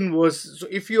distinction was, so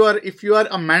if you are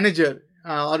a manager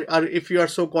or if you are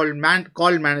so-called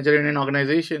called manager in an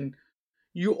organization,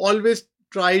 you always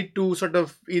try to sort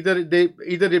of either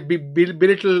be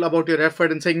belittle about your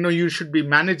effort and saying, no, you should be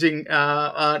managing,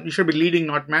 you should be leading,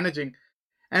 not managing.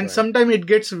 And sometimes it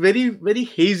gets very, very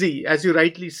hazy, as you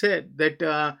rightly said,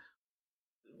 that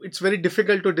it's very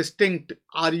difficult to distinct,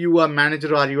 are you a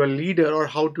manager or are you a leader, or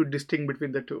how to distinguish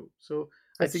between the two. So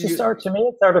I think to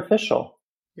me, it's artificial.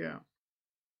 Yeah.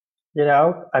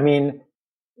 I mean,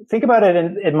 think about it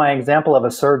in my example of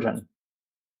a surgeon.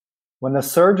 When the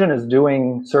surgeon is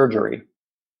doing surgery,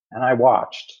 and I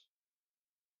watched,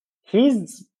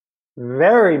 he's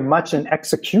very much in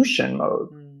execution mode.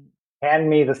 Hand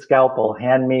me the scalpel,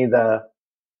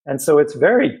 and so it's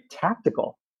very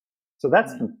tactical. So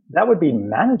that would be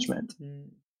management,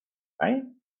 right?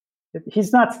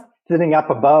 He's not sitting up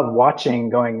above watching,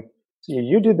 going, so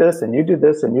you do this and you do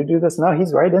this and you do this. No,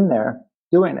 he's right in there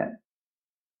doing it.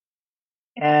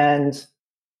 And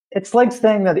it's like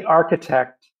saying that the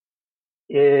architect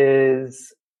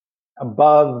is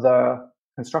above the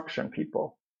construction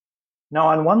people. Now,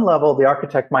 on one level, the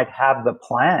architect might have the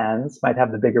plans, might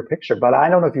have the bigger picture, but I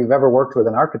don't know if you've ever worked with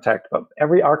an architect, but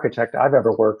every architect I've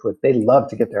ever worked with, they love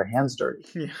to get their hands dirty.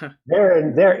 Yeah. They're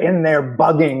in there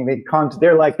bugging.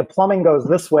 They're like, the plumbing goes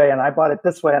this way and I bought it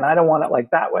this way and I don't want it like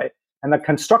that way. And the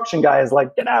construction guy is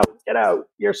like, get out.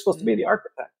 You're supposed to be the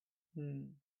architect.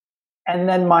 And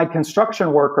then my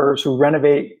construction workers who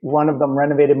one of them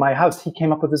renovated my house. He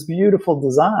came up with this beautiful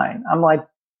design. I'm like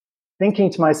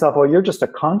thinking to myself, well, you're just a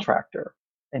contractor.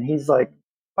 And he's like,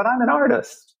 but I'm an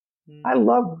artist.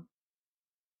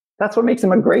 That's what makes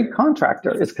him a great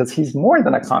contractor, is because he's more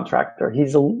than a contractor.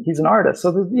 He's an artist. So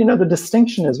the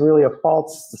distinction is really a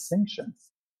false distinction.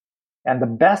 And the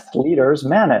best leaders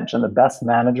manage and the best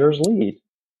managers lead.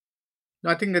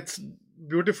 I think that's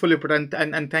beautifully put,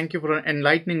 and thank you for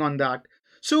enlightening on that.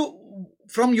 So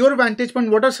from your vantage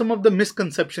point, what are some of the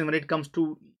misconceptions when it comes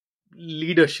to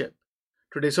leadership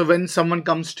today? So when someone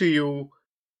comes to you,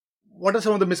 what are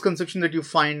some of the misconceptions that you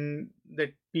find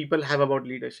that people have about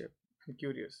leadership? I'm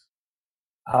curious.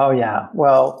 Oh, yeah.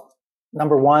 Well,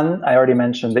 number one, I already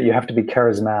mentioned that you have to be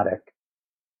charismatic.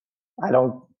 I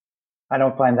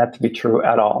don't find that to be true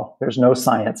at all. There's no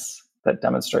science that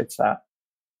demonstrates that.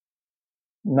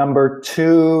 Number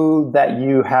two, that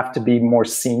you have to be more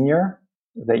senior,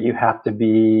 that you have to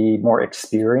be more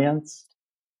experienced.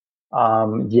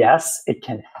 Yes, it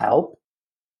can help,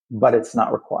 but it's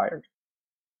not required.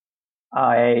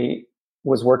 I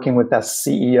was working with the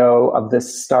CEO of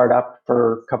this startup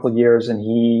for a couple of years, and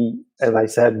he, as I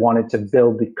said, wanted to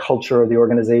build the culture of the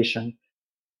organization.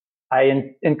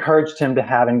 I encouraged him to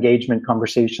have engagement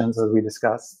conversations, as we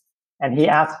discussed. And he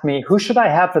asked me, who should I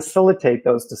have facilitate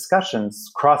those discussions,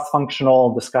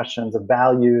 cross-functional discussions of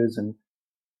values? And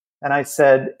I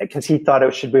said, because he thought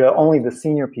it should be only the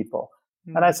senior people.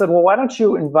 Mm-hmm. And I said, well, why don't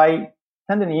you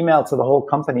send an email to the whole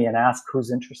company and ask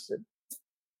who's interested?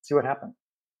 See what happens.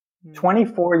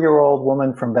 24-year-old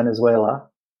woman from Venezuela,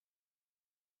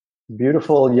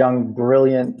 beautiful, young,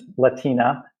 brilliant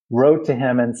Latina, wrote to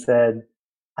him and said,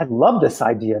 I love this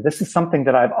idea. This is something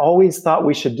that I've always thought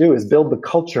we should do, is build the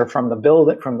culture from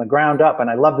the ground up. And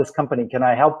I love this company. Can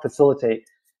I help facilitate?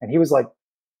 And he was like,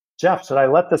 Jeff, should I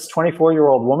let this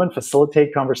 24-year-old woman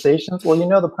facilitate conversations? Well, you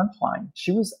know the punchline.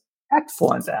 She was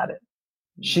excellent at it.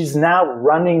 She's now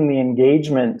running the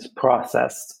engagement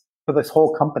process for this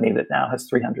whole company that now has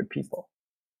 300 people.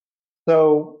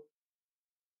 So,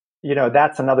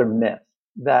 that's another myth,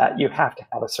 that you have to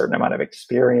have a certain amount of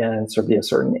experience or be a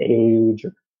certain age.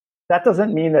 That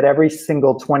doesn't mean that every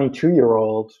single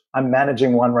 22-year-old, I'm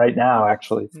managing one right now,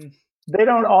 actually, they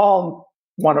don't all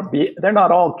they're not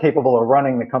all capable of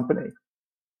running the company,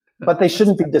 but they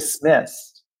shouldn't be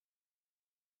dismissed.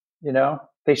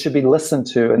 They should be listened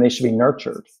to and they should be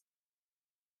nurtured.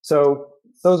 So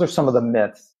those are some of the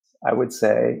myths, I would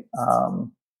say.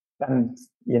 And,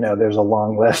 there's a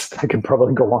long list. I could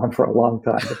probably go on for a long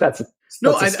time, but that's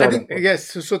I think, yes.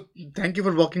 So thank you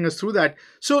for walking us through that.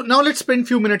 So now let's spend a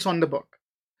few minutes on the book.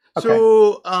 Okay.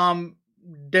 So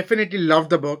definitely love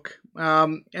the book.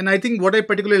 And I think what I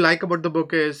particularly like about the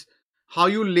book is how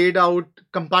you laid out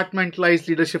compartmentalized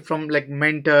leadership from like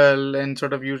mental and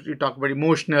sort of you talk about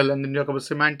emotional and then you talk about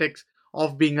semantics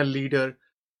of being a leader.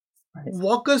 Right.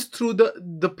 Walk us through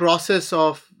the process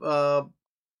of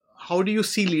how do you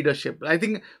see leadership? I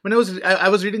think when I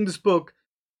was reading this book,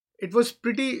 it was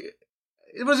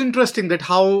interesting that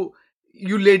how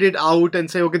you laid it out and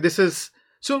say, okay,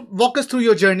 so walk us through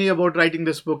your journey about writing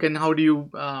this book and how do you,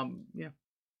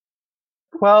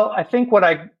 Well, I think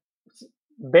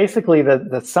basically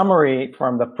the summary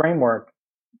from the framework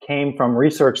came from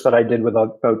research that I did with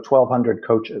about 1,200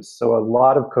 coaches. So a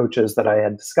lot of coaches that I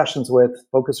had discussions with,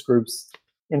 focus groups,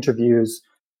 interviews,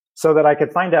 so that I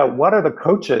could find out what are the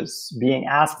coaches being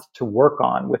asked to work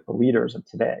on with the leaders of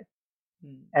today.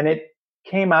 And it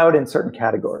came out in certain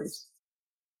categories: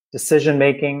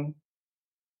 decision-making,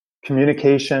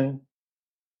 communication,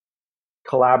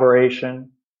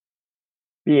 collaboration,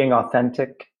 being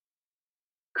authentic,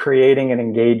 creating an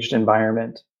engaged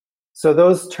environment. So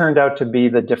those turned out to be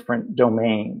the different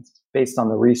domains based on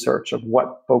the research of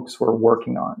what folks were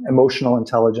working on. Emotional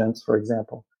intelligence, for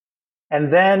example.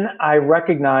 And then I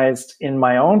recognized in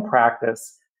my own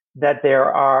practice that there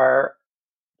are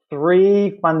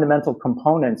 3 fundamental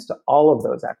components to all of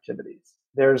those activities.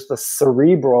 There's the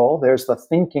cerebral, there's the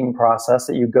thinking process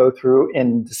that you go through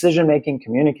in decision-making,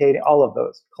 communicating, all of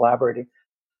those, collaborating.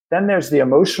 Then there's the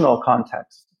emotional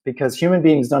context, because human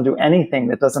beings don't do anything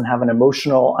that doesn't have an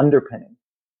emotional underpinning.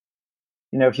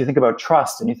 If you think about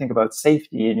trust and you think about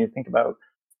safety and you think about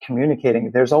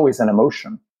communicating, there's always an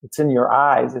emotion. It's in your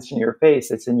eyes, it's in your face,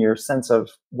 it's in your sense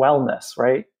of wellness,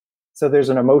 right? So there's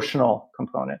an emotional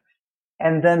component.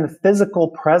 And then the physical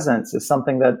presence is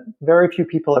something that very few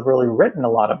people have really written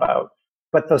a lot about,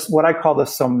 but what I call the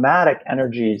somatic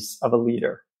energies of a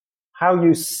leader. How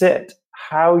you sit,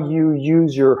 how you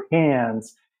use your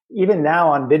hands. Even now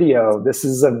on video, this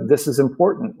is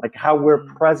important, like how we're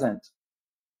present.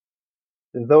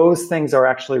 Those things are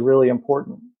actually really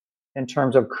important in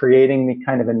terms of creating the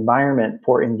kind of environment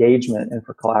for engagement and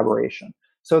for collaboration.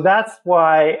 So that's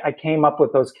why I came up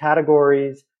with those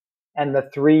categories and the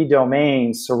 3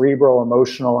 domains: cerebral,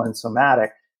 emotional, and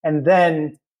somatic. And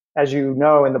then, as you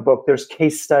know, in the book, there's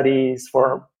case studies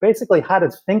for basically how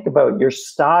to think about your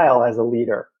style as a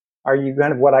leader. Are you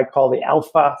kind of what I call the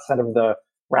alpha, sort of the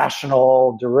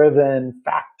rational, driven,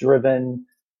 fact-driven,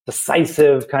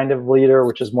 decisive kind of leader,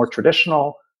 which is more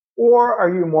traditional? Or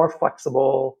are you more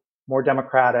flexible, more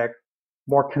democratic,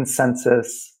 more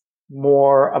consensus,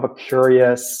 more of a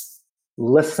curious,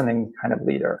 listening kind of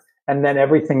leader? And then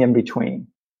everything in between.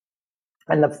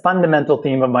 And the fundamental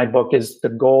theme of my book is the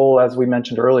goal, as we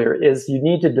mentioned earlier, is you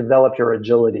need to develop your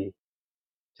agility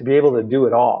to be able to do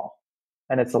it all.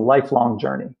 And it's a lifelong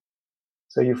journey.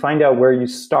 So you find out where you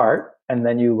start and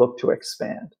then you look to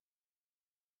expand.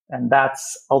 And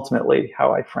that's ultimately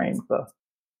how I framed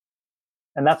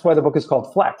and that's why the book is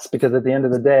called Flex, because at the end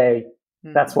of the day,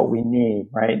 that's what we need,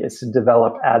 right? Is to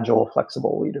develop agile,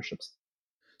 flexible leaderships.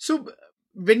 So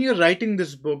when you're writing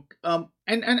this book, and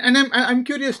I'm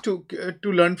curious to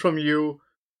learn from you,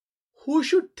 who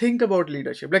should think about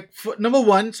leadership? Like, number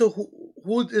one, so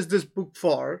who is this book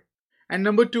for? And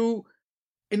number 2,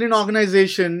 in an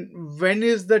organization, when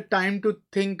is the time to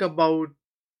think about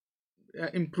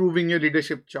improving your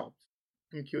leadership jobs?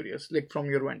 I'm curious, like from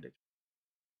your vantage.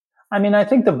 I mean, I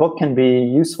think the book can be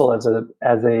useful as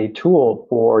a tool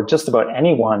for just about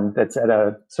anyone that's at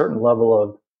a certain level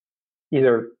of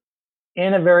either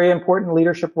in a very important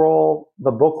leadership role.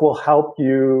 The book will help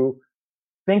you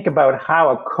think about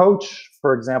how a coach,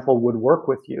 for example, would work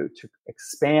with you to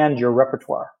expand your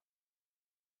repertoire.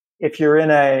 If you're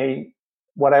in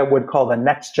what I would call the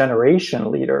next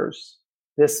generation leaders,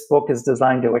 this book is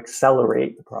designed to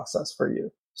accelerate the process for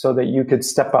you so that you could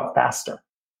step up faster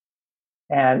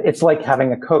And it's like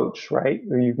having a coach, right?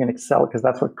 Where you can excel because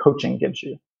that's what coaching gives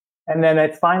you. And then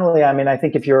it finally, I mean, I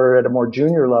think if you're at a more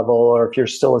junior level or if you're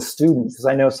still a student, because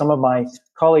I know some of my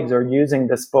colleagues are using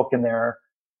this book in their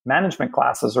management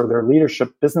classes or their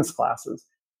leadership business classes,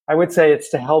 I would say it's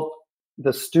to help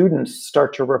the students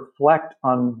start to reflect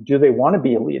on, do they want to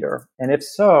be a leader? And if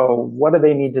so, what do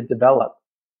they need to develop?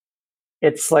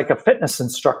 It's like a fitness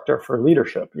instructor for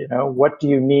leadership. You know, what do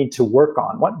you need to work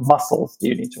on? What muscles do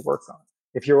you need to work on?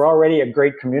 If you're already a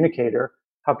great communicator,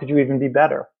 how could you even be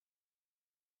better?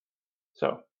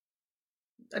 So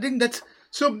I think that's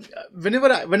so.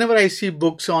 Whenever I see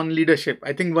books on leadership,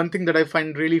 I think one thing that I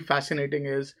find really fascinating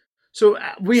is, so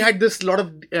we had this lot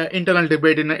of internal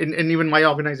debate in even my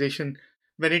organization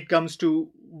when it comes to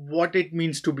what it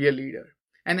means to be a leader,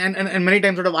 and many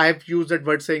times sort of I have used that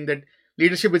word saying that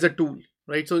leadership is a tool,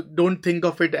 right? So don't think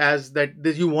of it as that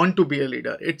you want to be a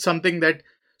leader. It's something that,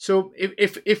 so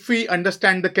if we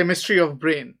understand the chemistry of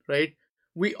brain, right,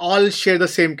 we all share the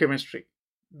same chemistry.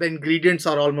 The ingredients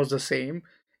are almost the same,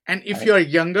 and if you are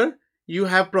younger, you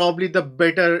have probably the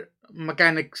better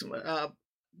mechanics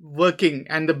working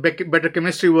and the better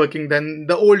chemistry working than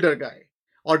the older guy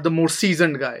or the more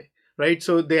seasoned guy, right?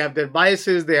 So they have their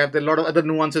biases, they have a lot of other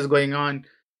nuances going on.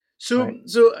 So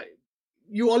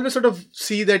you always sort of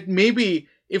see that maybe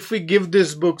if we give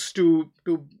these books to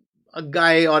a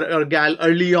guy or a gal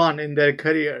early on in their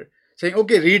career, saying,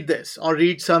 okay, read this or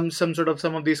read some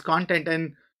of these content,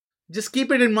 and just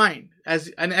keep it in mind,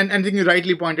 and I think you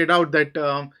rightly pointed out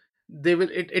that they will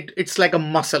it's like a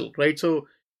muscle, right? So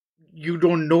you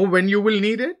don't know when you will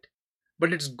need it,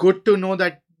 but it's good to know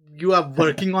that you are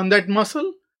working on that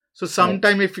muscle. So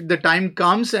sometime if the time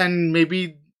comes, and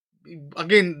maybe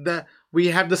again we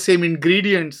have the same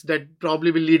ingredients that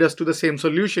probably will lead us to the same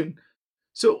solution.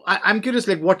 So I'm curious,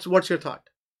 like what's your thought?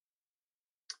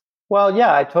 Well,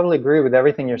 yeah, I totally agree with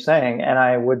everything you're saying. And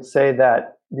I would say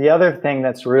that the other thing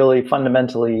that's really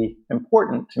fundamentally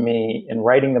important to me in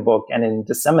writing the book and in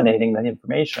disseminating the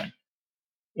information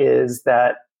is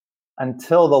that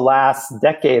until the last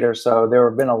decade or so, there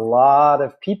have been a lot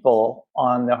of people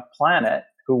on the planet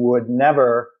who would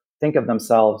never think of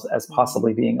themselves as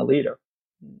possibly being a leader.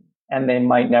 And they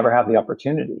might never have the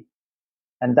opportunity.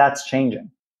 And that's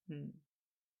changing.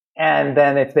 And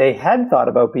then if they had thought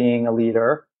about being a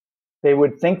leader, they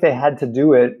would think they had to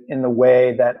do it in the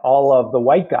way that all of the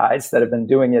white guys that have been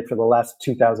doing it for the last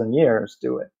 2,000 years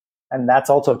do it. And that's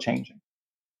also changing.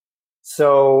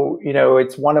 So, you know,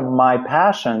 it's one of my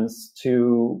passions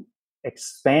to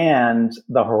expand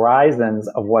the horizons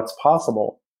of what's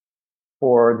possible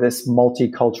for this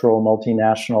multicultural,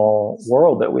 multinational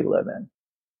world that we live in,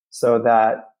 so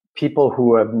that people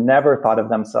who have never thought of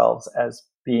themselves as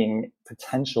being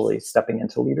potentially stepping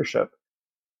into leadership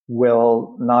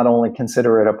will not only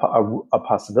consider it a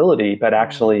possibility, but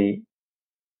actually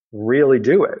really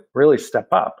do it, really step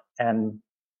up. And,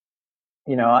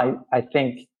 you know, I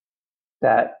think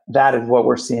that is what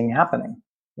we're seeing happening,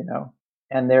 you know,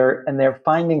 and they're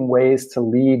finding ways to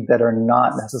lead that are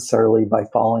not necessarily by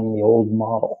following the old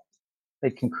model. They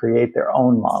can create their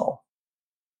own model.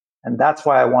 And that's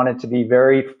why I wanted to be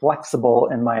very flexible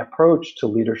in my approach to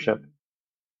leadership.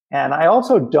 And I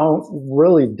also don't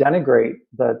really denigrate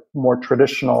the more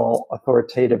traditional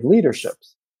authoritative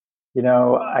leaderships. You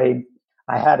know, I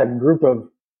had a group of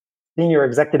senior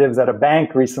executives at a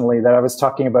bank recently that I was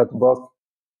talking about the book.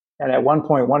 And at one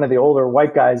point, one of the older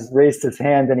white guys raised his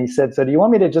hand and he said, "So do you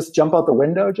want me to just jump out the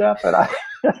window, Jeff?" And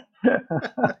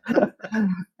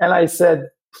I said,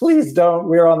 "Please don't.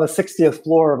 We're on the 60th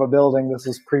floor of a building. This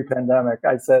was pre-pandemic."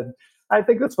 I said, "I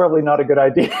think that's probably not a good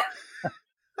idea."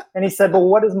 And he said, "Well,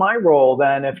 what is my role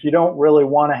then if you don't really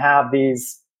want to have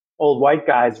these old white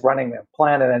guys running the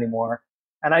planet anymore?"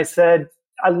 And I said,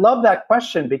 I love that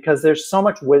question because there's so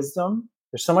much wisdom,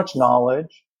 there's so much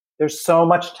knowledge, there's so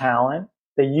much talent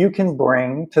that you can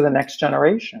bring to the next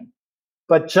generation.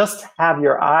 But just have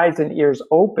your eyes and ears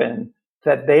open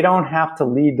that they don't have to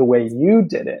lead the way you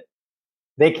did it.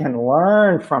 They can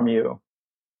learn from you,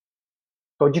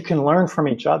 but you can learn from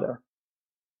each other.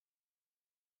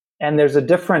 And there's a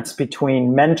difference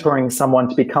between mentoring someone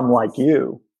to become like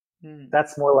you.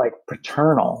 That's more like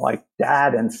paternal, like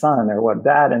dad and son, or what,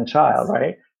 dad and child,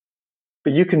 right?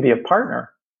 But you can be a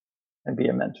partner and be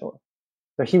a mentor.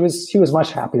 So he was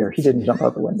much happier. He didn't jump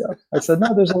out the window. I said,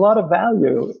 no, there's a lot of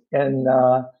value in,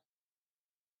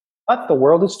 but the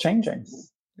world is changing,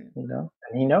 you know,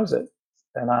 and he knows it.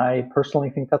 And I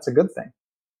personally think that's a good thing.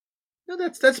 No,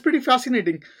 that's pretty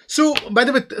fascinating. So, by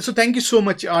the way, so thank you so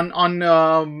much on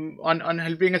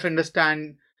helping us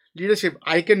understand leadership.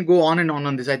 I can go on and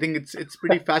on this. I think it's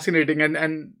pretty fascinating,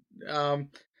 and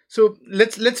So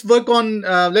let's work on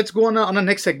let's go on a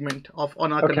next segment of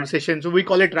on our Okay. conversation. So we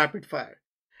call it rapid fire,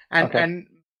 and Okay. and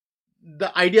the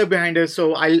idea behind it.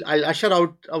 So I'll usher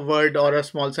out a word or a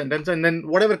small sentence, and then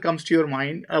whatever comes to your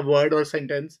mind, a word or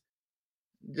sentence,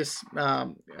 just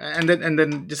and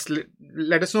then just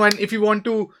let us know. And if you want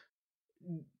to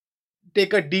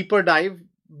take a deeper dive,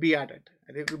 be at it.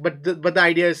 But the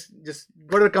idea is just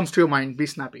whatever comes to your mind, be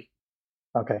snappy.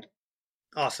 Okay.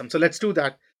 Awesome. So let's do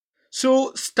that.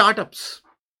 So startups.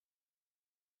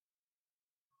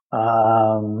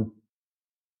 The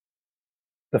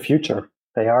future.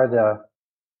 They are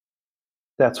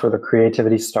that's where the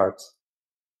creativity starts.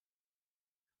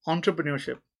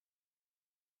 Entrepreneurship.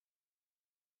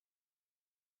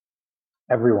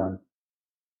 Everyone.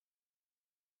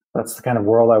 That's the kind of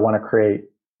world I want to create,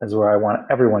 is where I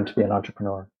want everyone to be an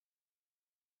entrepreneur.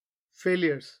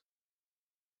 Failures.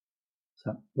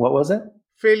 So what was it?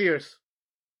 Failures.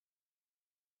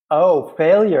 Oh,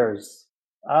 failures.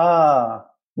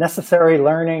 Necessary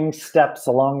learning steps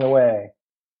along the way.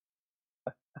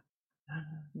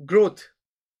 Growth.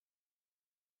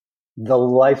 The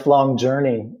lifelong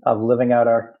journey of living out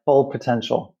our full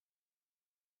potential.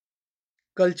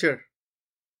 Culture.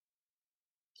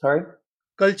 Sorry?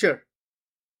 Culture.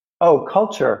 Oh,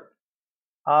 culture.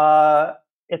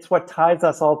 It's what ties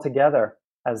us all together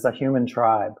as a human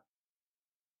tribe.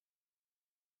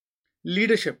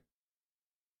 Leadership.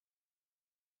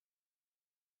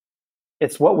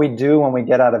 It's what we do when we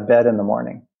get out of bed in the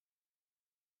morning.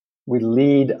 We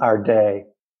lead our day.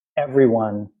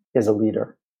 Everyone is a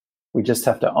leader. We just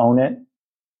have to own it,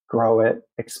 grow it,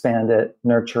 expand it,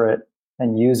 nurture it,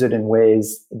 and use it in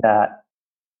ways that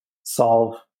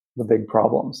solve the big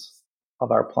problems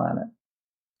of our planet.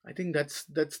 I think that's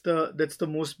the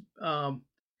most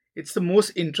it's the most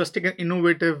interesting and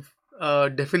innovative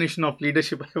definition of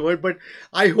leadership I've heard. But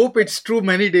I hope it's true.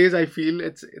 Many days I feel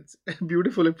it's a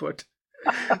beautiful effort.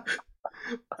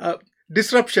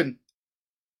 Disruption.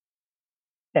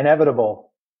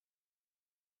 Inevitable.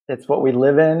 It's what we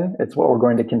live in. It's what we're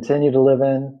going to continue to live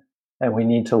in. And we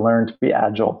need to learn to be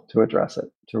agile to address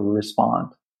it, to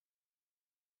respond.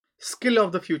 Skill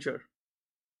of the future.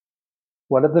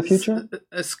 What of the future?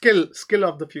 A skill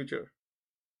of the future.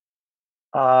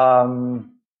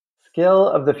 Skill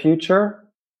of the future.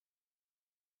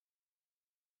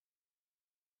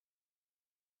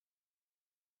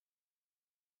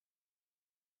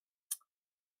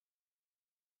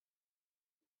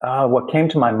 What came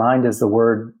to my mind is the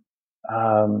word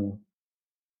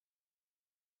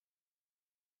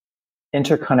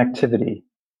interconnectivity.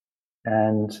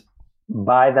 And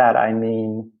by that, I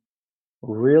mean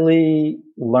really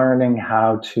learning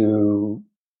how to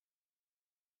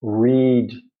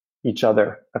read each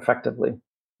other effectively,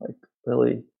 like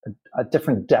really a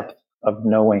different depth of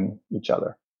knowing each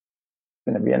other. It's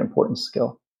going to be an important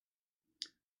skill.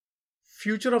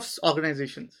 Future of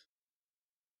organizations.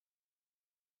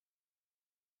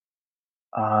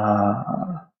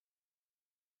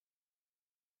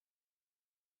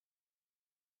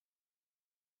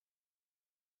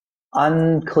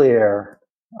 Unclear,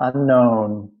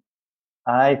 unknown.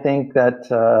 I think that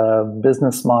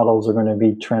business models are going to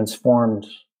be transformed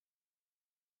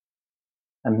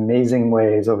in amazing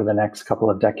ways over the next couple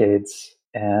of decades.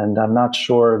 And I'm not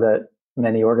sure that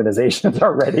many organizations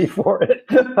are ready for it.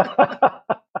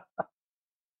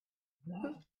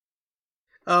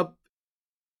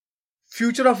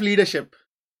 Future of leadership.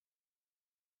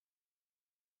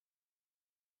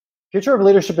 Future of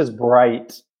leadership is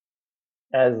bright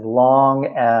as long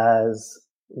as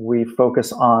we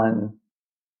focus on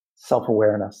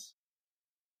self-awareness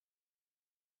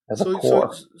as a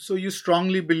core. So you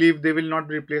strongly believe they will not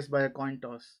be replaced by a coin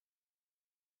toss?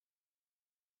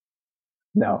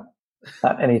 No,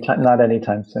 not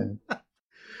anytime soon.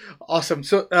 Awesome.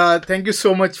 So thank you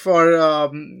so much for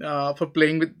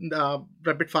playing with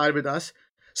rapid fire with us.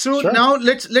 So Sure. Now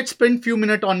let's spend a few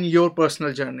minutes on your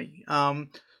personal journey.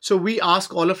 So we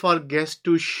ask all of our guests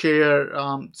to share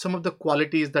some of the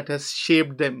qualities that has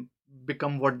shaped them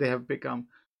become what they have become.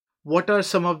 What are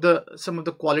some of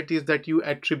the qualities that you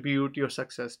attribute your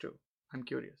success to? I'm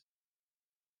curious.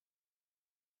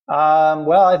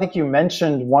 Well, I think you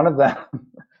mentioned one of them.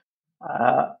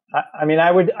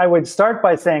 I would start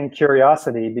by saying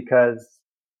curiosity, because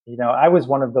I was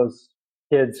one of those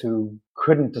kids who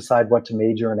couldn't decide what to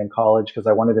major in college because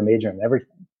I wanted to major in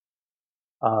everything.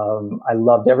 I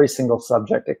loved every single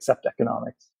subject except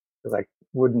economics because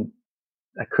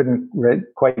I couldn't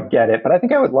quite get it, but I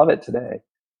think I would love it today.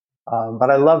 But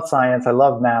I love science. I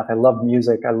love math. I love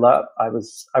music. I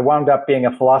wound up being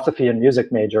a philosophy and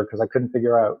music major because I couldn't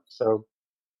figure out. So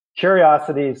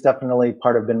curiosity has definitely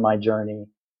part of been my journey.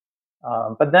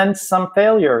 But then some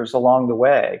failures along the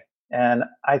way. And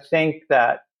I think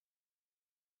that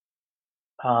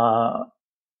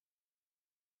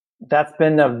that's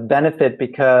been a benefit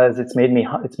because it's made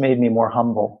me more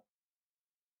humble.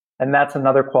 And that's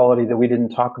another quality that we didn't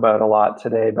talk about a lot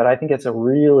today, but I think it's a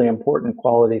really important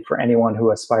quality for anyone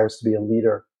who aspires to be a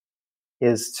leader,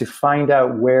 is to find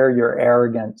out where your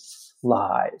arrogance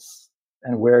lies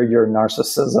and where your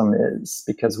narcissism is,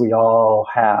 because we all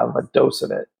have a dose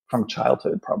of it from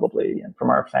childhood probably and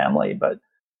from our family. But,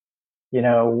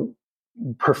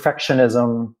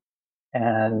 perfectionism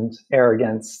and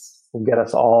arrogance will get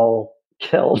us all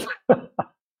killed.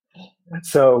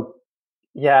 So,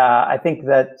 yeah, I think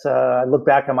that I look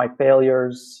back on my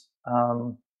failures.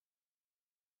 I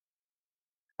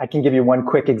can give you one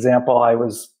quick example. I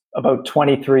was about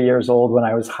 23 years old when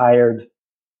I was hired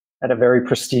at a very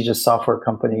prestigious software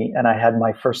company, and I had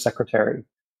my first secretary.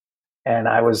 And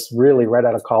I was really right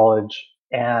out of college.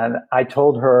 And I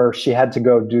told her she had to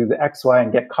go do the XY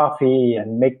and get coffee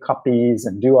and make copies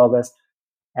and do all this.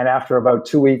 And after about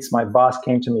 2 weeks, my boss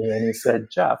came to me and he said,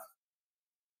 Jeff,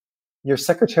 your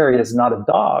secretary is not a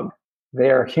dog. They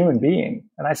are a human being.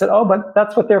 And I said, oh, but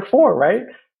that's what they're for, right?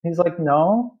 He's like,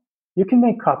 no, you can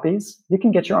make copies. You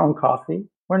can get your own coffee.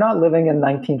 We're not living in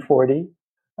 1940.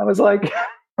 I was like,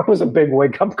 that was a big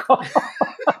wake-up call.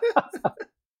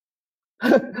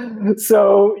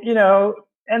 So,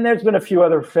 and there's been a few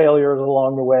other failures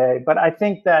along the way, but I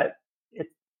think that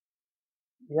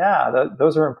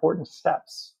those are important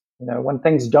steps. When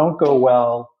things don't go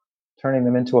well, turning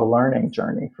them into a learning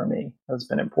journey for me has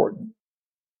been important.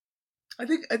 I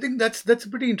think that's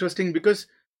pretty interesting, because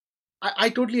I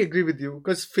totally agree with you,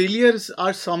 because failures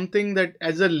are something that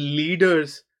as a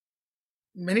leaders,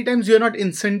 many times you're not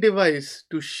incentivized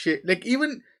to share, like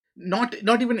even not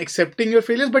even accepting your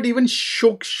failures, but even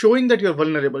showing that you're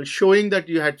vulnerable, showing that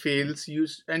you had fails,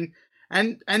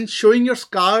 and showing your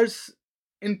scars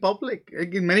in public.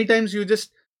 Like, many times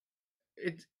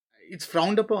it's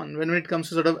frowned upon when it comes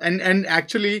to sort of, and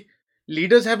actually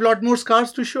leaders have a lot more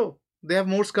scars to show. They have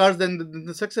more scars than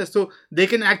the success, so they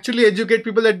can actually educate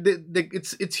people that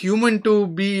it's human to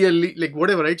be like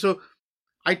whatever, right? So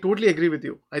I totally agree with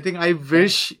you. I think I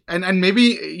wish, and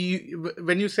maybe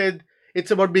when you said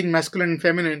it's about being masculine and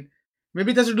feminine,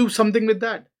 maybe it has to do something with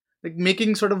that, like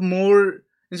making sort of more,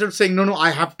 instead of saying no,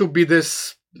 I have to be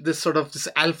this sort of this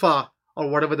alpha or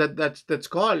whatever that's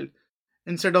called,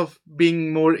 instead of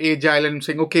being more agile and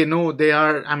saying, okay, no,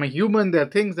 I'm a human. There are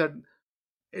things that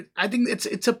I think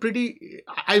it's a pretty.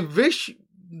 I wish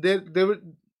there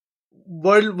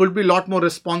world would be a lot more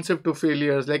responsive to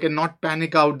failures, like, and not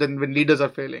panic out then when leaders are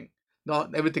failing.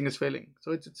 Not everything is failing.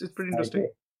 So it's pretty interesting.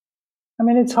 I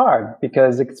mean, it's hard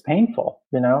because it's painful.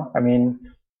 I mean,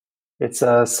 it's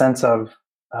a sense of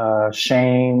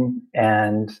shame,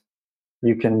 and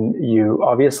you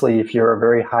obviously, if you're a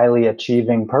very highly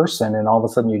achieving person and all of a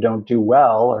sudden you don't do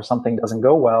well or something doesn't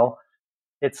go well,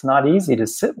 it's not easy to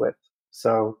sit with.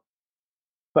 So,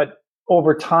 but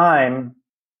over time,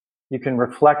 you can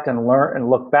reflect and learn and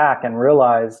look back and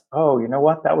realize, oh, you know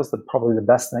what? That was probably the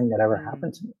best thing that ever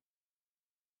happened to me.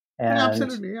 And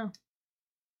absolutely, yeah.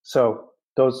 So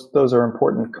those are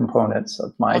important components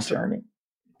of my journey.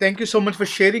 Thank you so much for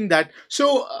sharing that.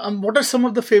 So, what are some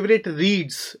of the favorite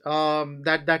reads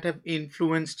that have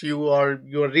influenced you, or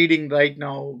you're reading right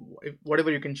now?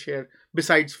 Whatever you can share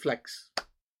besides Flex.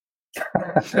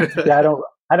 Yeah,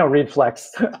 I don't read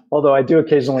Flex, although I do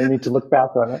occasionally need to look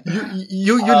back on it.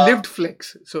 You lived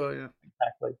Flex, so yeah.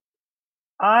 Exactly.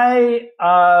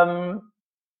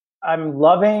 I'm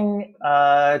loving 2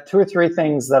 or 3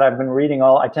 things that I've been reading.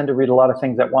 I tend to read a lot of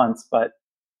things at once, but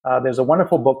there's a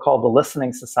wonderful book called The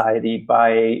Listening Society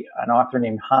by an author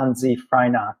named Hansi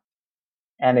Freinacht,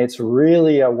 and it's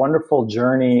really a wonderful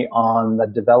journey on the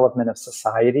development of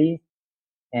society.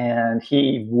 And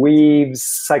he weaves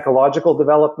psychological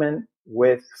development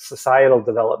with societal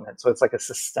development. So it's like a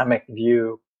systemic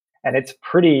view. And it's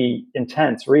pretty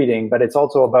intense reading, but it's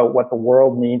also about what the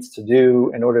world needs to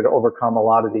do in order to overcome a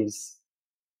lot of these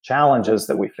challenges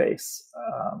that we face.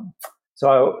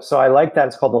 So I like that.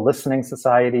 It's called The Listening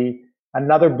Society.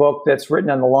 Another book that's written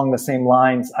along the same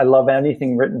lines, I love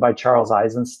anything written by Charles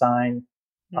Eisenstein.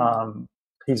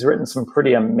 He's written some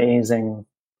pretty amazing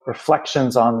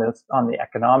reflections on the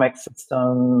economic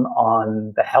system,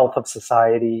 on the health of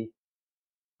society.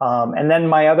 And then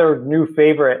my other new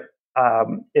favorite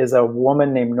is a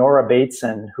woman named Nora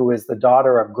Bateson, who is the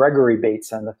daughter of Gregory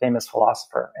Bateson, the famous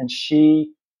philosopher. And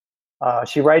she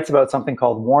writes about something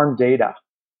called warm data.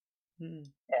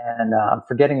 And I'm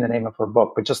forgetting the name of her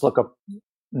book, but just look up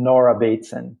Nora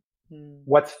Bateson.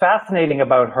 What's fascinating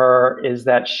about her is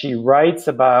that she writes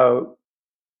about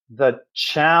the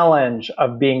challenge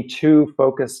of being too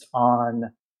focused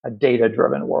on a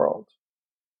data-driven world.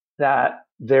 That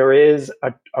there is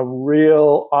a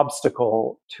real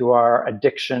obstacle to our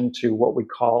addiction to what we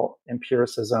call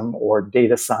empiricism or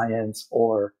data science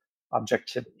or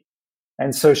objectivity.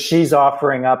 And so she's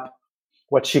offering up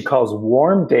what she calls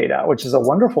warm data, which is a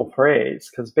wonderful phrase,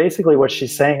 because basically what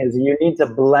she's saying is you need to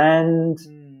blend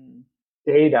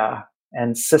data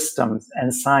and systems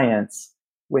and science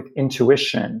with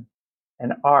intuition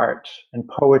and art and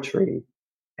poetry.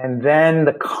 And then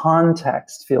the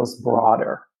context feels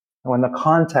broader. And when the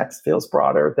context feels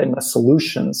broader, then the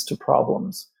solutions to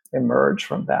problems emerge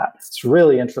from that. It's a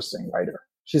really interesting writer.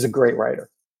 She's a great writer.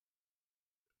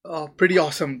 Oh, pretty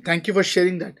awesome. Thank you for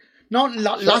sharing that. Now,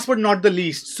 last but not the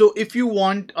least, so if you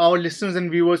want our listeners and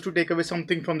viewers to take away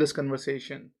something from this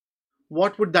conversation,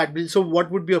 what would that be? So what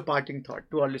would be a parting thought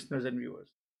to our listeners and viewers?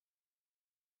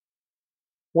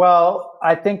 Well,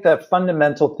 I think the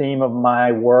fundamental theme of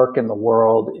my work in the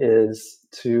world is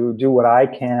to do what I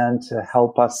can to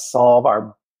help us solve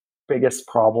our biggest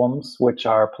problems, which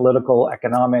are political,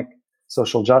 economic,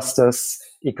 social justice,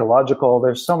 ecological.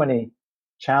 There's so many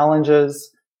challenges.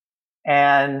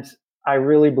 And I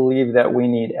really believe that we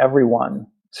need everyone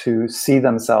to see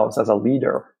themselves as a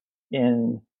leader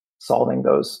in solving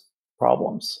those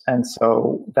problems. And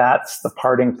so that's the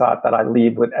parting thought that I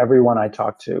leave with everyone I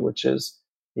talk to, which is,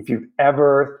 if you've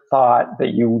ever thought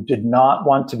that you did not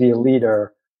want to be a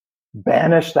leader,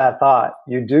 banish that thought.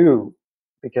 You do,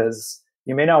 because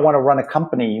you may not want to run a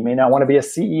company, you may not want to be a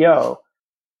CEO,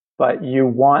 but you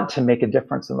want to make a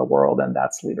difference in the world, and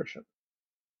that's leadership.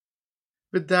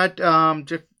 With that,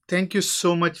 Jeff, thank you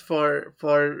so much for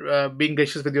being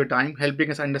gracious with your time,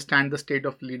 helping us understand the state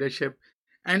of leadership.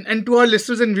 And to our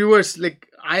listeners and viewers, like,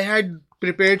 I had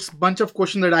prepared a bunch of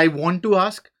questions that I want to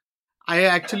ask. I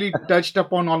actually touched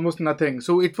upon almost nothing.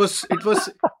 So it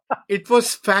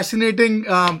was fascinating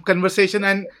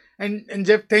conversation. And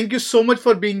Jeff, thank you so much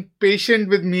for being patient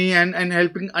with me and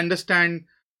helping understand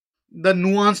the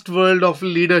nuanced world of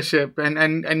leadership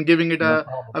and giving it a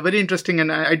very interesting,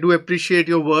 and I do appreciate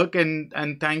your work and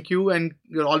thank you. And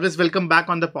you're always welcome back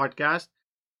on the podcast.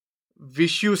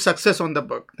 Wish you success on the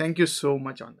book. Thank you so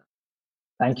much on that.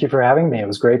 Thank you for having me. It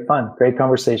was great fun. Great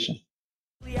conversation.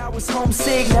 I was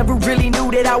homesick, never really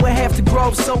knew that I would have to grow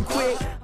up so quick.